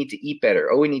more. Oh, we need to eat better.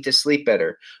 Oh, we need to sleep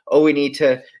better. Oh, we need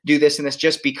to do this and this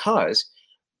just because.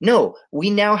 No, we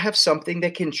now have something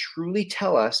that can truly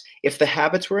tell us if the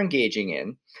habits we're engaging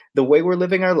in, the way we're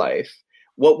living our life,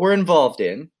 what we're involved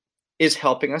in is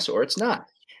helping us or it's not.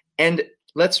 And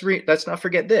let's not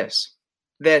forget this,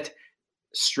 that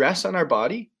stress on our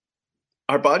body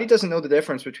doesn't know the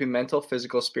difference between mental,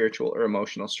 physical, spiritual, or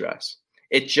emotional stress.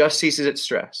 It just sees it as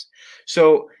stress.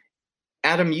 So,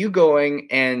 Adam, you going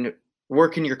and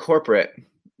working your corporate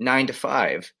 9 to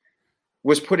 5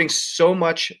 was putting so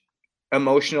much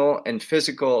emotional and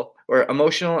physical or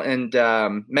emotional and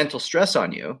mental stress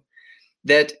on you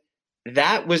that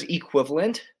was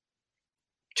equivalent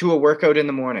to a workout in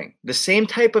the morning. The same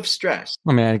type of stress.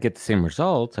 I mean, I get the same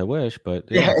results. I wish, but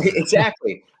yeah,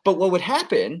 exactly. But what would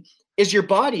happen is your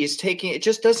body is it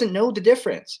just doesn't know the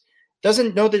difference.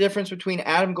 Doesn't know the difference between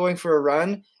Adam going for a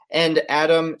run and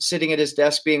Adam sitting at his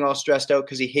desk being all stressed out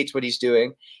because he hates what he's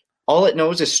doing. All it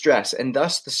knows is stress, and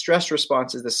thus the stress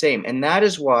response is the same. And that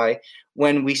is why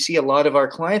when we see a lot of our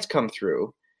clients come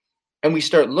through and we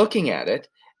start looking at it,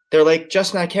 they're like,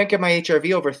 Justin, I can't get my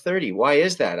HRV over 30. Why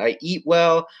is that? I eat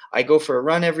well. I go for a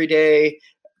run every day.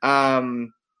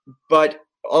 But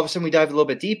all of a sudden we dive a little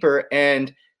bit deeper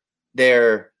and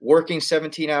they're working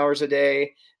 17 hours a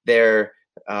day. They're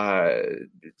in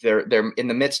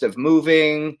the midst of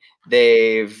moving.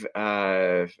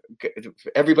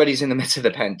 Everybody's in the midst of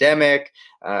the pandemic.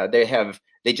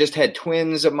 They just had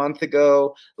twins a month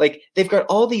ago. Like they've got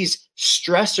all these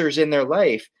stressors in their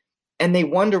life, and they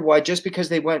wonder why just because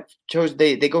they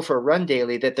go for a run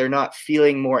daily that they're not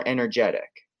feeling more energetic.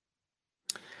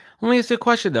 Let me ask you a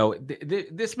question, though.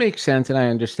 This makes sense, and I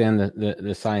understand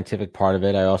the scientific part of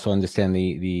it. I also understand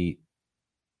the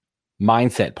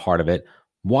mindset part of it.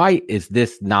 Why is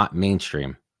this not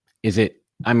mainstream? Is it?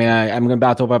 I mean, I'm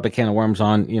about to open up a can of worms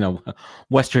on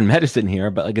Western medicine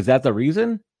here, but like, is that the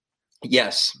reason?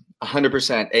 Yes,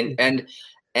 100%.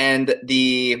 And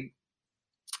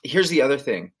here's the other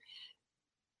thing: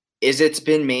 is it's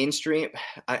been mainstream.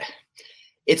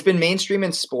 It's been mainstream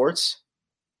in sports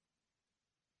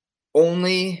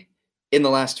only in the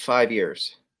last 5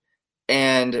 years.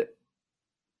 And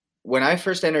when I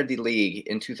first entered the league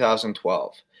in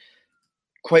 2012,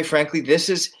 quite frankly, this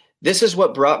is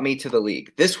what brought me to the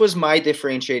league. This was my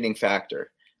differentiating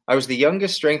factor. I was the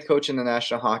youngest strength coach in the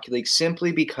National Hockey League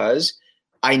simply because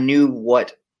I knew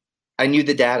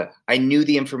the data. I knew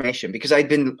the information because I'd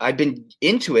been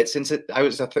into it since I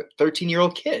was a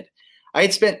 13-year-old kid. I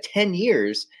had spent 10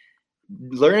 years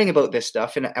learning about this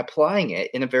stuff and applying it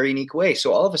in a very unique way.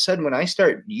 So all of a sudden, when I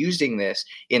start using this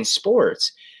in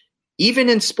sports, even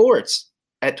in sports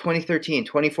at 2013,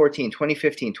 2014,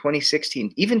 2015,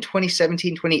 2016, even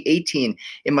 2017, 2018,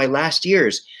 in my last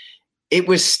years, it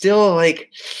was still like,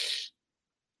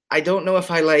 I don't know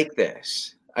if I like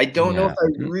this. I don't know if I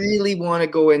really want to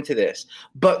go into this.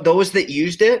 But those that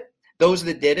used it, those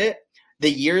that did it,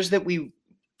 the years that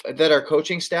our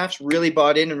coaching staffs really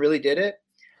bought in and really did it,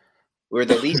 we were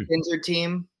the least injured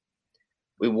team.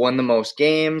 We won the most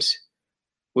games.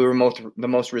 We were the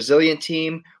most resilient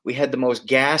team. We had the most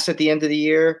gas at the end of the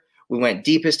year. We went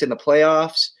deepest in the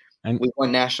playoffs. And we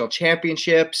won national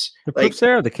championships. the proof's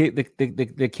there.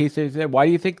 The case is there. Why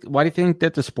do you think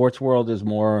that the sports world is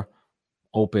more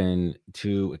open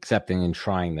to accepting and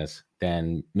trying this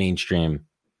than mainstream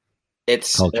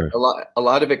culture? A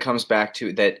lot of it comes back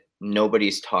to that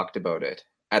nobody's talked about it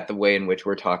at the way in which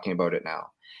we're talking about it now.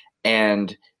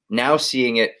 And now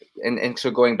seeing it, and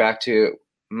so going back to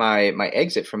my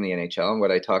exit from the NHL and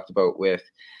what I talked about with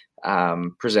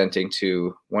presenting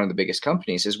to one of the biggest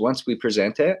companies is once we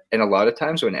present it, and a lot of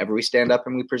times whenever we stand up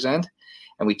and we present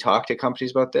and we talk to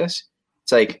companies about this,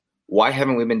 it's like, why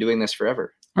haven't we been doing this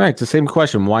forever? Right. It's the same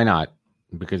question. Why not?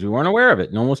 Because we weren't aware of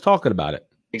it. No one was talking about it.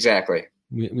 Exactly.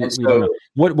 So,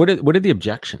 what are the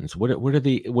objections? What are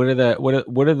the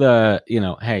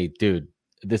hey, dude,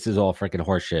 this is all freaking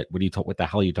horseshit. What the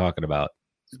hell are you talking about?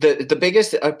 The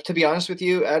biggest, to be honest with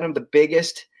you, Adam, the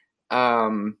biggest,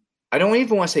 I don't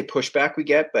even want to say pushback we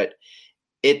get, but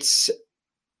it's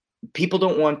people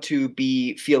don't want to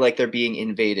feel like they're being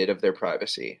invaded of their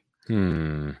privacy.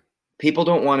 People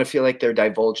don't want to feel like they're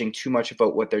divulging too much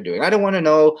about what they're doing. I don't want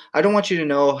you to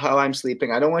know how I'm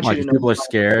sleeping. I don't want you to know. People are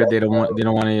scared. They don't want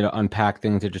you to unpack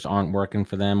things that just aren't working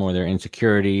for them, or their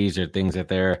insecurities, or things that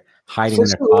they're hiding in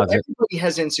their closet. Everybody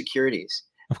has insecurities.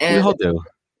 We all do.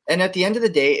 And at the end of the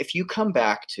day, if you come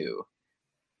back to,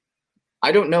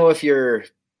 I don't know if you're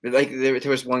like, there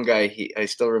was one guy, I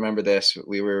still remember this.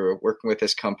 We were working with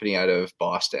this company out of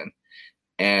Boston,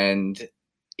 and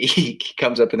he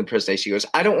comes up in the presentation. He goes,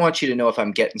 I don't want you to know if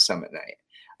I'm getting some at night.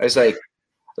 I was like,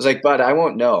 bud, I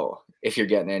won't know if you're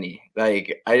getting any.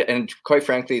 And quite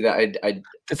frankly,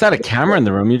 it's not a camera in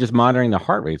the room. You're just monitoring the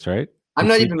heart rates, right? We're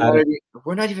not even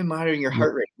monitoring your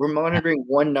heart rate. We're monitoring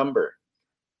one number.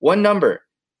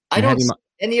 I don't see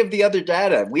any of the other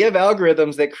data. We have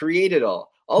algorithms that create it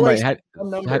all. I see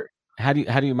one number. How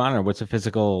do you monitor? What's a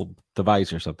physical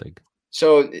device or something?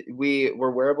 So we're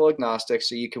wearable agnostic.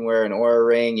 So you can wear an Oura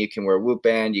ring, you can wear a Whoop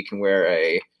band, you can wear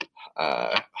a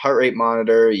heart rate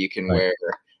monitor, you can wear.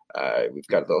 We've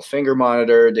got a little finger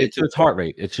monitor. It's heart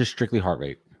rate. It's just strictly heart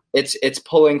rate. It's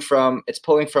pulling from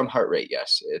heart rate.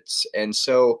 Yes. And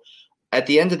so at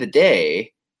the end of the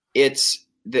day, it's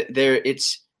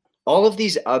all of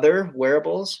these other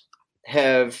wearables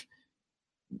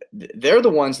they're the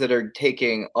ones that are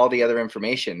taking all the other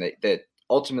information that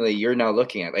ultimately you're now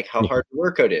looking at, like how hard the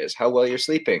workout is, how well you're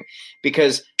sleeping.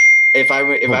 Because if I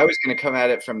was going to come at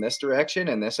it from this direction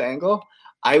and this angle,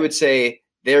 I would say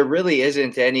there really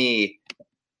isn't the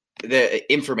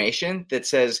information that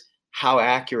says how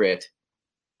accurate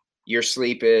your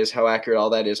sleep is, how accurate all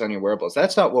that is on your wearables.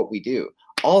 That's not what we do.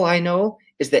 All I know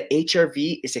is that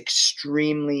HRV is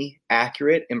extremely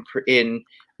accurate in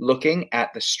looking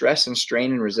at the stress and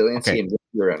strain and resiliency and what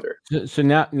you're under. So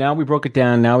now we broke it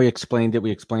down. Now we explained it. We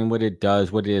explained what it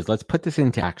does, what it is. Let's put this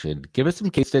into action. Give us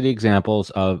some case study examples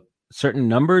of certain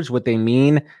numbers, what they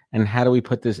mean, and how do we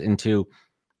put this into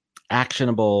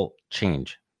actionable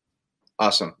change?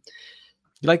 Awesome.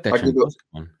 You like that?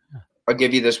 I'll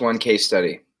give you this one case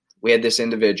study. We had this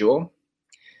individual.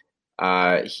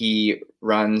 He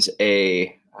runs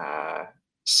a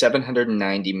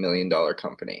 $790 million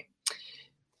company.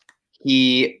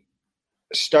 He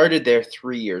started there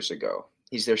 3 years ago.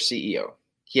 He's their CEO.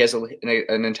 He has an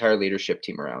entire leadership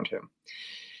team around him.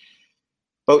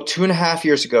 About 2.5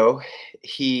 years ago,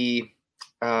 he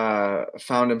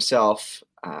found himself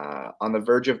on the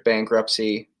verge of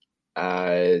bankruptcy,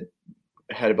 had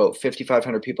about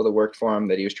 5,500 people that worked for him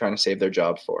that he was trying to save their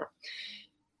job for.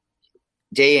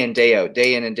 Day in, day out,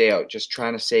 just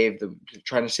trying to save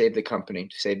the company,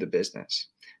 to save the business.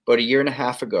 About 1.5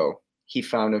 years ago, he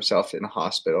found himself in a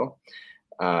hospital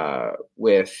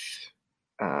with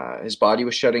his body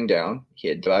was shutting down. He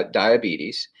had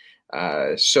diabetes,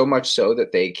 so much so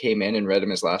that they came in and read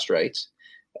him his last rites.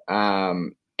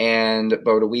 And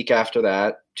about a week after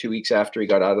that, 2 weeks after he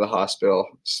got out of the hospital,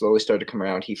 slowly started to come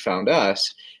around, he found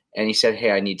us and he said,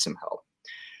 hey, I need some help.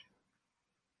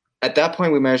 At that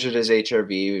point, we measured his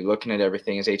HRV. Looking at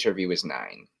everything, his HRV was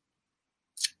 9.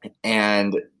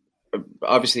 And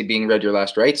obviously, being read your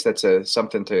last rites, that's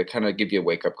something to kind of give you a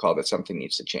wake-up call that something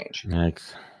needs to change.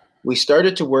 Nice. We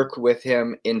started to work with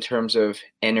him in terms of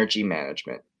energy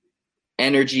management,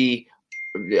 using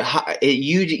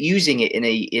it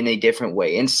in a different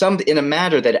way, in a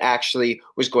manner that actually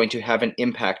was going to have an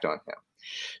impact on him.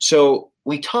 So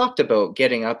we talked about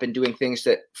getting up and doing things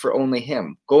that for only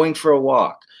him, going for a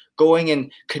walk, going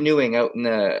and canoeing out in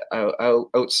the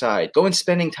outside, going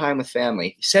spending time with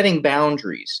family, setting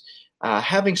boundaries,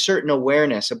 having certain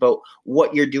awareness about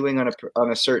what you're doing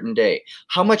on a certain day,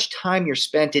 how much time you're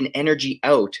spent in energy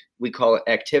out, we call it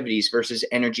activities, versus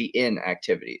energy in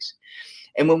activities.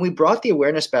 And when we brought the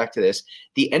awareness back to this,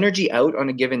 the energy out on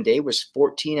a given day was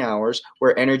 14 hours,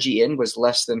 where energy in was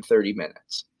less than 30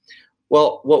 minutes.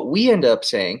 Well, what we end up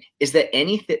saying is that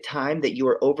any time that you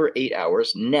are over 8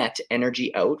 hours net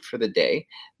energy out for the day,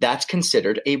 that's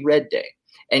considered a red day.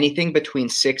 Anything between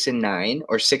 6 and 9,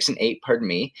 or 6 and 8, pardon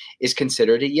me, is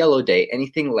considered a yellow day.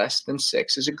 Anything less than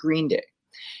 6 is a green day.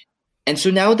 And so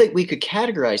now that we could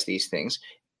categorize these things,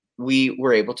 we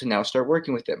were able to now start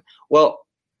working with them. Well,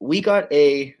 we got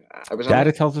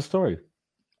data tells the story.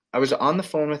 I was on the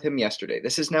phone with him yesterday.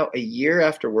 This is now a year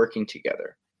after working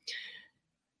together.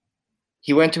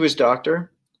 He went to his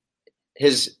doctor.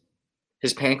 His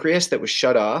pancreas that was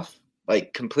shut off,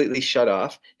 like completely shut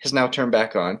off, has now turned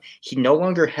back on. He no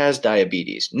longer has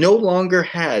diabetes.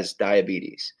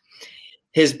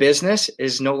 His business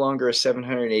is no longer a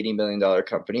 $780 million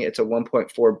company. It's a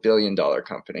 $1.4 billion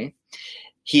company.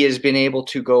 He has been able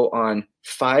to go on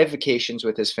 5 vacations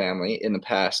with his family in the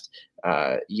past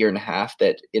year and a half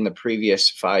that in the previous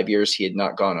 5 years he had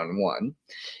not gone on one.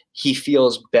 He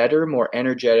feels better, more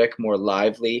energetic, more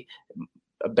lively,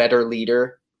 a better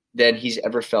leader than he's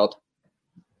ever felt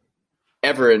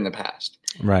ever in the past.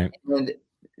 Right. And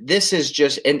this is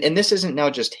just, and this isn't now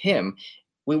just him.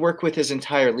 We work with his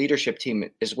entire leadership team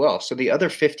as well. So the other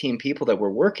 15 people that we're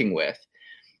working with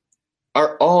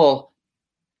are all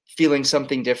feeling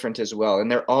something different as well.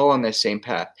 And they're all on the same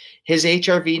path. His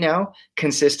HRV now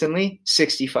consistently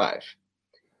 65.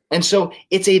 And so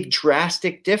it's a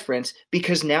drastic difference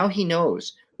because now he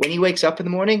knows when he wakes up in the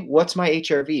morning, what's my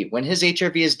HRV? When his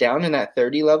HRV is down in that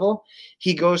 30 level,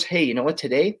 he goes, hey, you know what,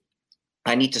 today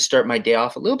I need to start my day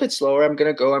off a little bit slower. I'm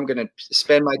going to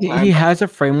spend my time. He has a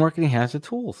framework and he has the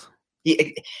tools.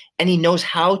 And he knows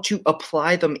how to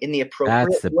apply them in the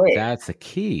appropriate way. That's the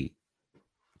key.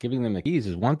 Giving them the keys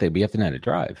is one thing, but you have to know how to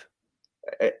drive.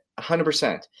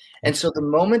 100%. And so the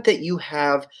moment that you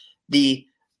have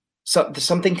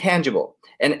something tangible,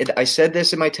 and I said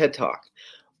this in my TED Talk,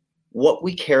 what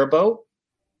we care about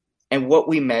and what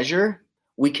we measure,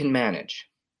 we can manage.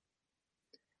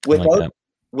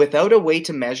 Without a way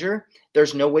to measure,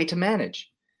 there's no way to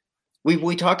manage.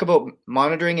 We talk about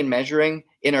monitoring and measuring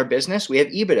in our business. We have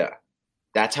EBITDA.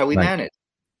 That's how we manage.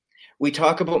 We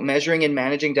talk about measuring and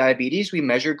managing diabetes. We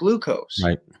measure glucose.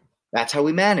 Right. That's how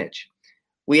we manage.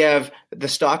 We have the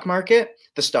stock market.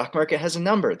 The stock market has a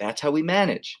number. That's how we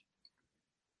manage.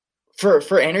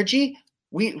 For energy,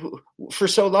 for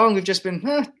so long we've just been,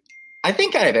 I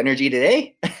think I have energy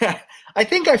today. I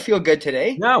think I feel good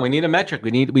today. No, we need a metric.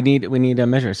 We need a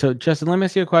measure. So Justin, let me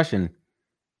ask you a question.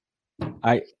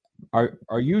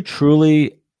 Are you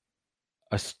truly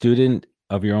a student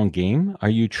of your own game? Are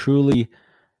you truly,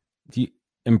 do you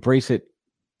embrace it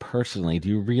personally? Do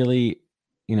you really,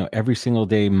 every single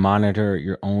day monitor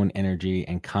your own energy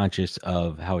and conscious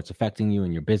of how it's affecting you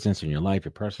in your business, in your life,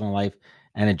 your personal life,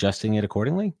 and adjusting it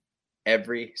accordingly?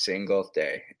 Every single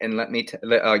day. And I'm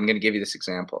going to give you this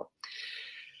example.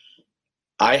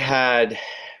 I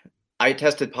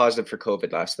tested positive for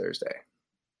COVID last Thursday.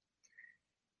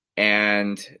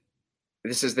 And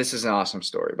this is an awesome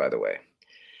story, by the way.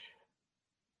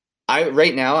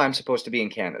 Right now I'm supposed to be in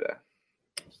Canada.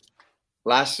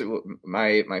 My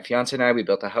fiance and I, we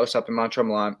built a house up in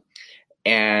Mont-Tremblant,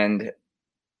 and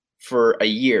for a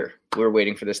year we were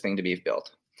waiting for this thing to be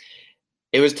built.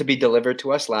 It was to be delivered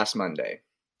to us last Monday.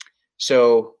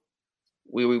 So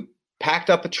we packed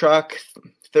up a truck,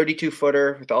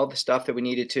 32-footer with all the stuff that we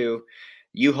needed to,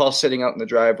 U-Haul sitting out in the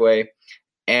driveway,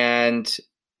 and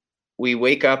we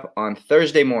wake up on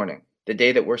Thursday morning, the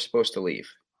day that we're supposed to leave.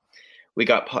 We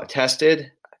got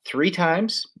tested 3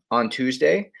 times on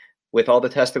Tuesday with all the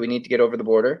tests that we need to get over the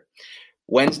border.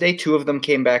 Wednesday, 2 of them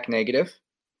came back negative.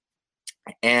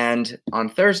 And on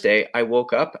Thursday, I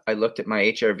woke up, I looked at my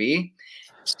HRV.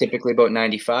 It's typically about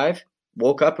 95.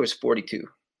 Woke up, it was 42.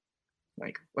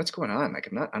 Like, what's going on? Like,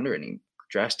 I'm not under any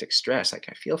drastic stress. Like,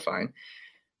 I feel fine.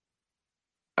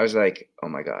 I was like, oh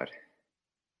my God,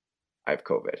 I have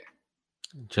COVID.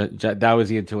 That was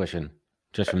the intuition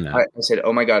just from that. I said,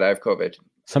 oh my God, I have COVID.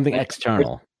 Something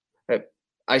external.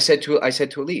 I said to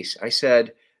Elise, I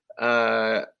said,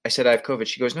 I have COVID.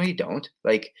 She goes, no, you don't.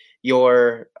 Like,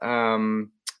 your 2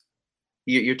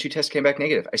 tests came back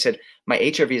negative. I said, my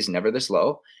HRV is never this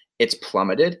low. It's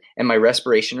plummeted, and my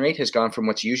respiration rate has gone from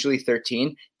what's usually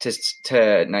 13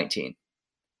 to 19.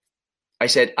 I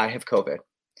said, I have COVID.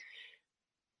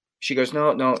 She goes,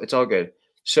 no, it's all good.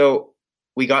 So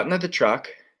we got into the truck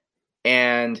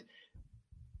and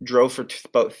drove for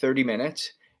about 30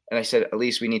 minutes. And I said,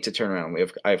 Elise, we need to turn around.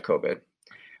 I have COVID.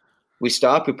 We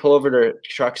stop. We pull over to a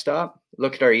truck stop,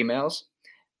 look at our emails.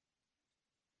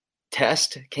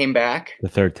 Test came back. The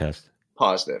third test.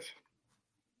 positive.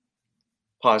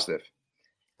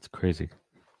 It's crazy.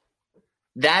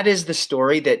 That is the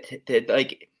story that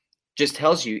like just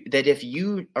tells you that if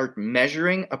you are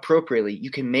measuring appropriately, you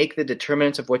can make the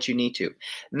determinants of what you need to.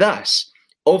 Thus,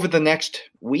 over the next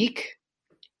week,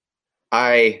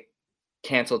 I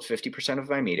canceled 50% of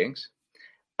my meetings.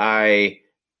 I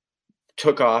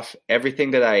took off everything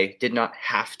that I did not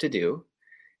have to do.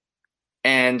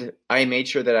 And I made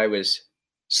sure that I was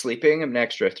sleeping an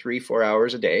extra 3-4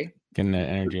 hours a day. Getting that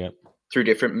energy up. Through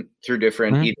different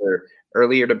either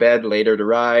earlier to bed, later to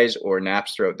rise, or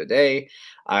naps throughout the day.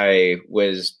 I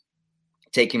was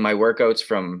taking my workouts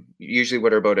from usually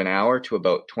what are about an hour to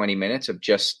about 20 minutes of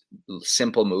just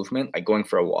simple movement, like going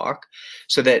for a walk,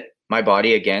 so that my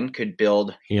body again could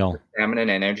build stamina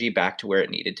and energy back to where it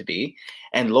needed to be.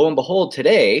 And lo and behold,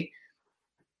 today,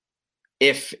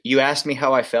 if you asked me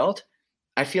how I felt,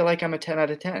 I feel like I'm a 10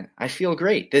 out of 10. I feel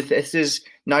great. This is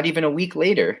not even a week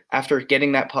later after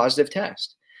getting that positive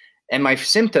test. And my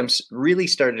symptoms really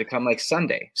started to come like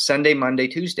Sunday, Monday,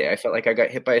 Tuesday. I felt like I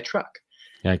got hit by a truck.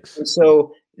 Yikes. And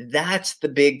so that's the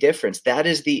big difference. That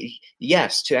is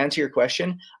yes, to answer your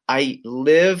question, I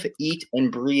live, eat,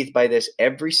 and breathe by this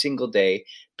every single day,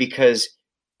 because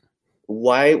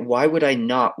why would I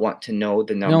not want to know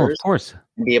the numbers? No, of course.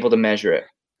 And be able to measure it?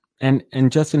 And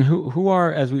Justin, who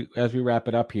are, as we wrap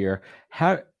it up here,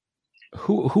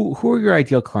 who are your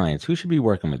ideal clients? Who should be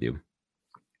working with you?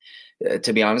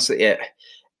 To be honest,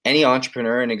 any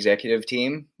entrepreneur and executive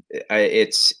team,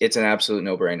 it's an absolute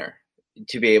no-brainer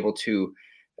to be able to.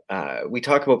 We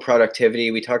talk about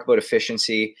productivity, we talk about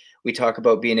efficiency, we talk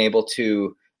about being able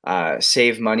to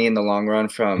save money in the long run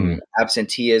from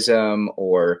absenteeism,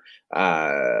 or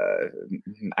I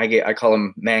call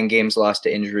them man games lost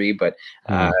to injury, but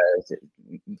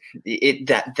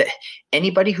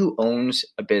anybody who owns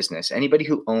a business, anybody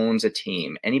who owns a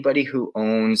team, anybody who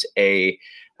owns is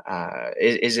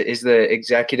the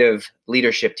executive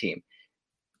leadership team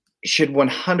should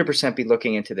 100% be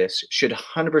looking into this, should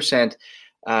 100%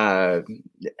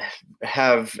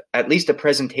 have at least a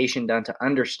presentation done to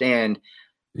understand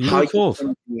how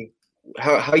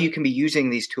you can be using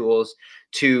these tools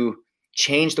to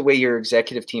change the way your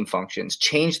executive team functions,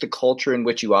 change the culture in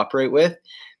which you operate with,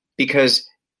 because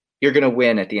you're going to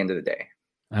win at the end of the day.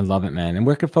 I love it, man. And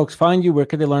where can folks find you? Where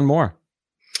can they learn more?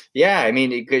 Yeah, I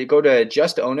mean, you could go to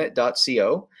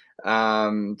justownit.co.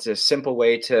 It's a simple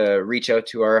way to reach out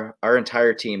to our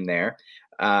entire team there.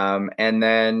 And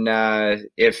then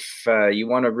if you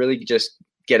want to really just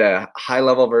get a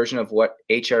high-level version of what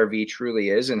HRV truly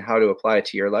is and how to apply it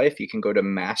to your life, you can go to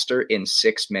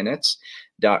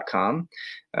masterinSixminutes.com.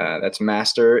 That's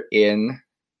master in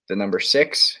the number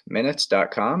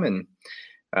 6minutes.com, and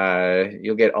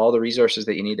you'll get all the resources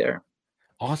that you need there.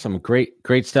 Awesome. Great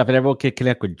stuff. And everyone can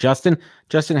connect with Justin.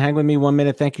 Justin, hang with me 1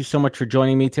 minute. Thank you so much for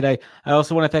joining me today. I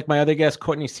also want to thank my other guest,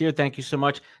 Courtney Seard. Thank you so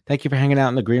much. Thank you for hanging out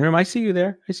in the green room. I see you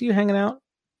there. I see you hanging out.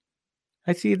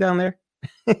 I see you down there.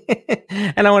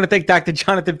 And I want to thank Dr.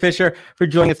 Jonathan Fisher for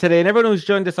joining us today. And everyone who's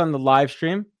joined us on the live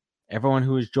stream, everyone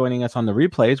who is joining us on the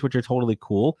replays, which are totally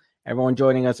cool, everyone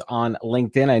joining us on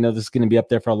LinkedIn. I know this is going to be up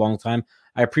there for a long time.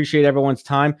 I appreciate everyone's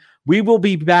time. We will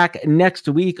be back next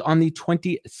week on the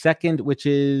 22nd, which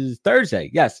is Thursday.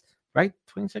 Yes, right?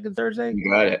 22nd Thursday?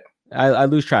 You got it. I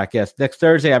lose track. Yes. Next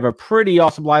Thursday, I have a pretty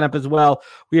awesome lineup as well.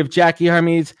 We have Jackie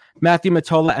Hermes, Matthew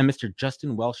Matola, and Mr.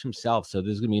 Justin Welsh himself. So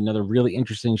this is going to be another really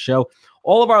interesting show.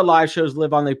 All of our live shows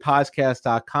live on the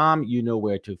podcast.com. You know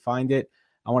where to find it.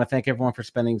 I want to thank everyone for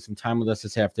spending some time with us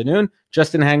this afternoon.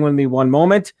 Justin, hang with me one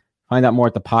moment. Find out more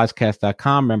at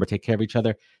thepodcast.com. Remember, take care of each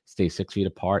other. Stay 6 feet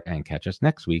apart, and catch us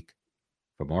next week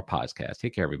for more podcasts.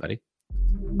 Take care, everybody.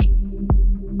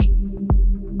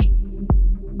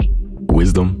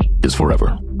 Wisdom is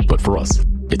forever, but for us,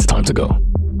 it's time to go.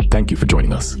 Thank you for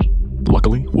joining us.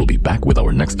 Luckily, we'll be back with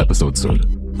our next episode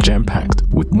soon, jam-packed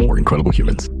with more incredible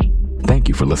humans. Thank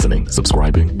you for listening,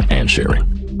 subscribing, and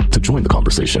sharing. To join the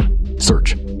conversation,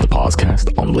 search The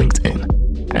Podcast on LinkedIn.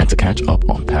 And to catch up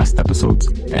on past episodes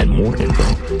and more info,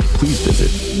 please visit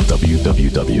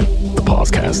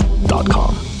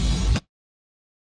www.thepodcast.com.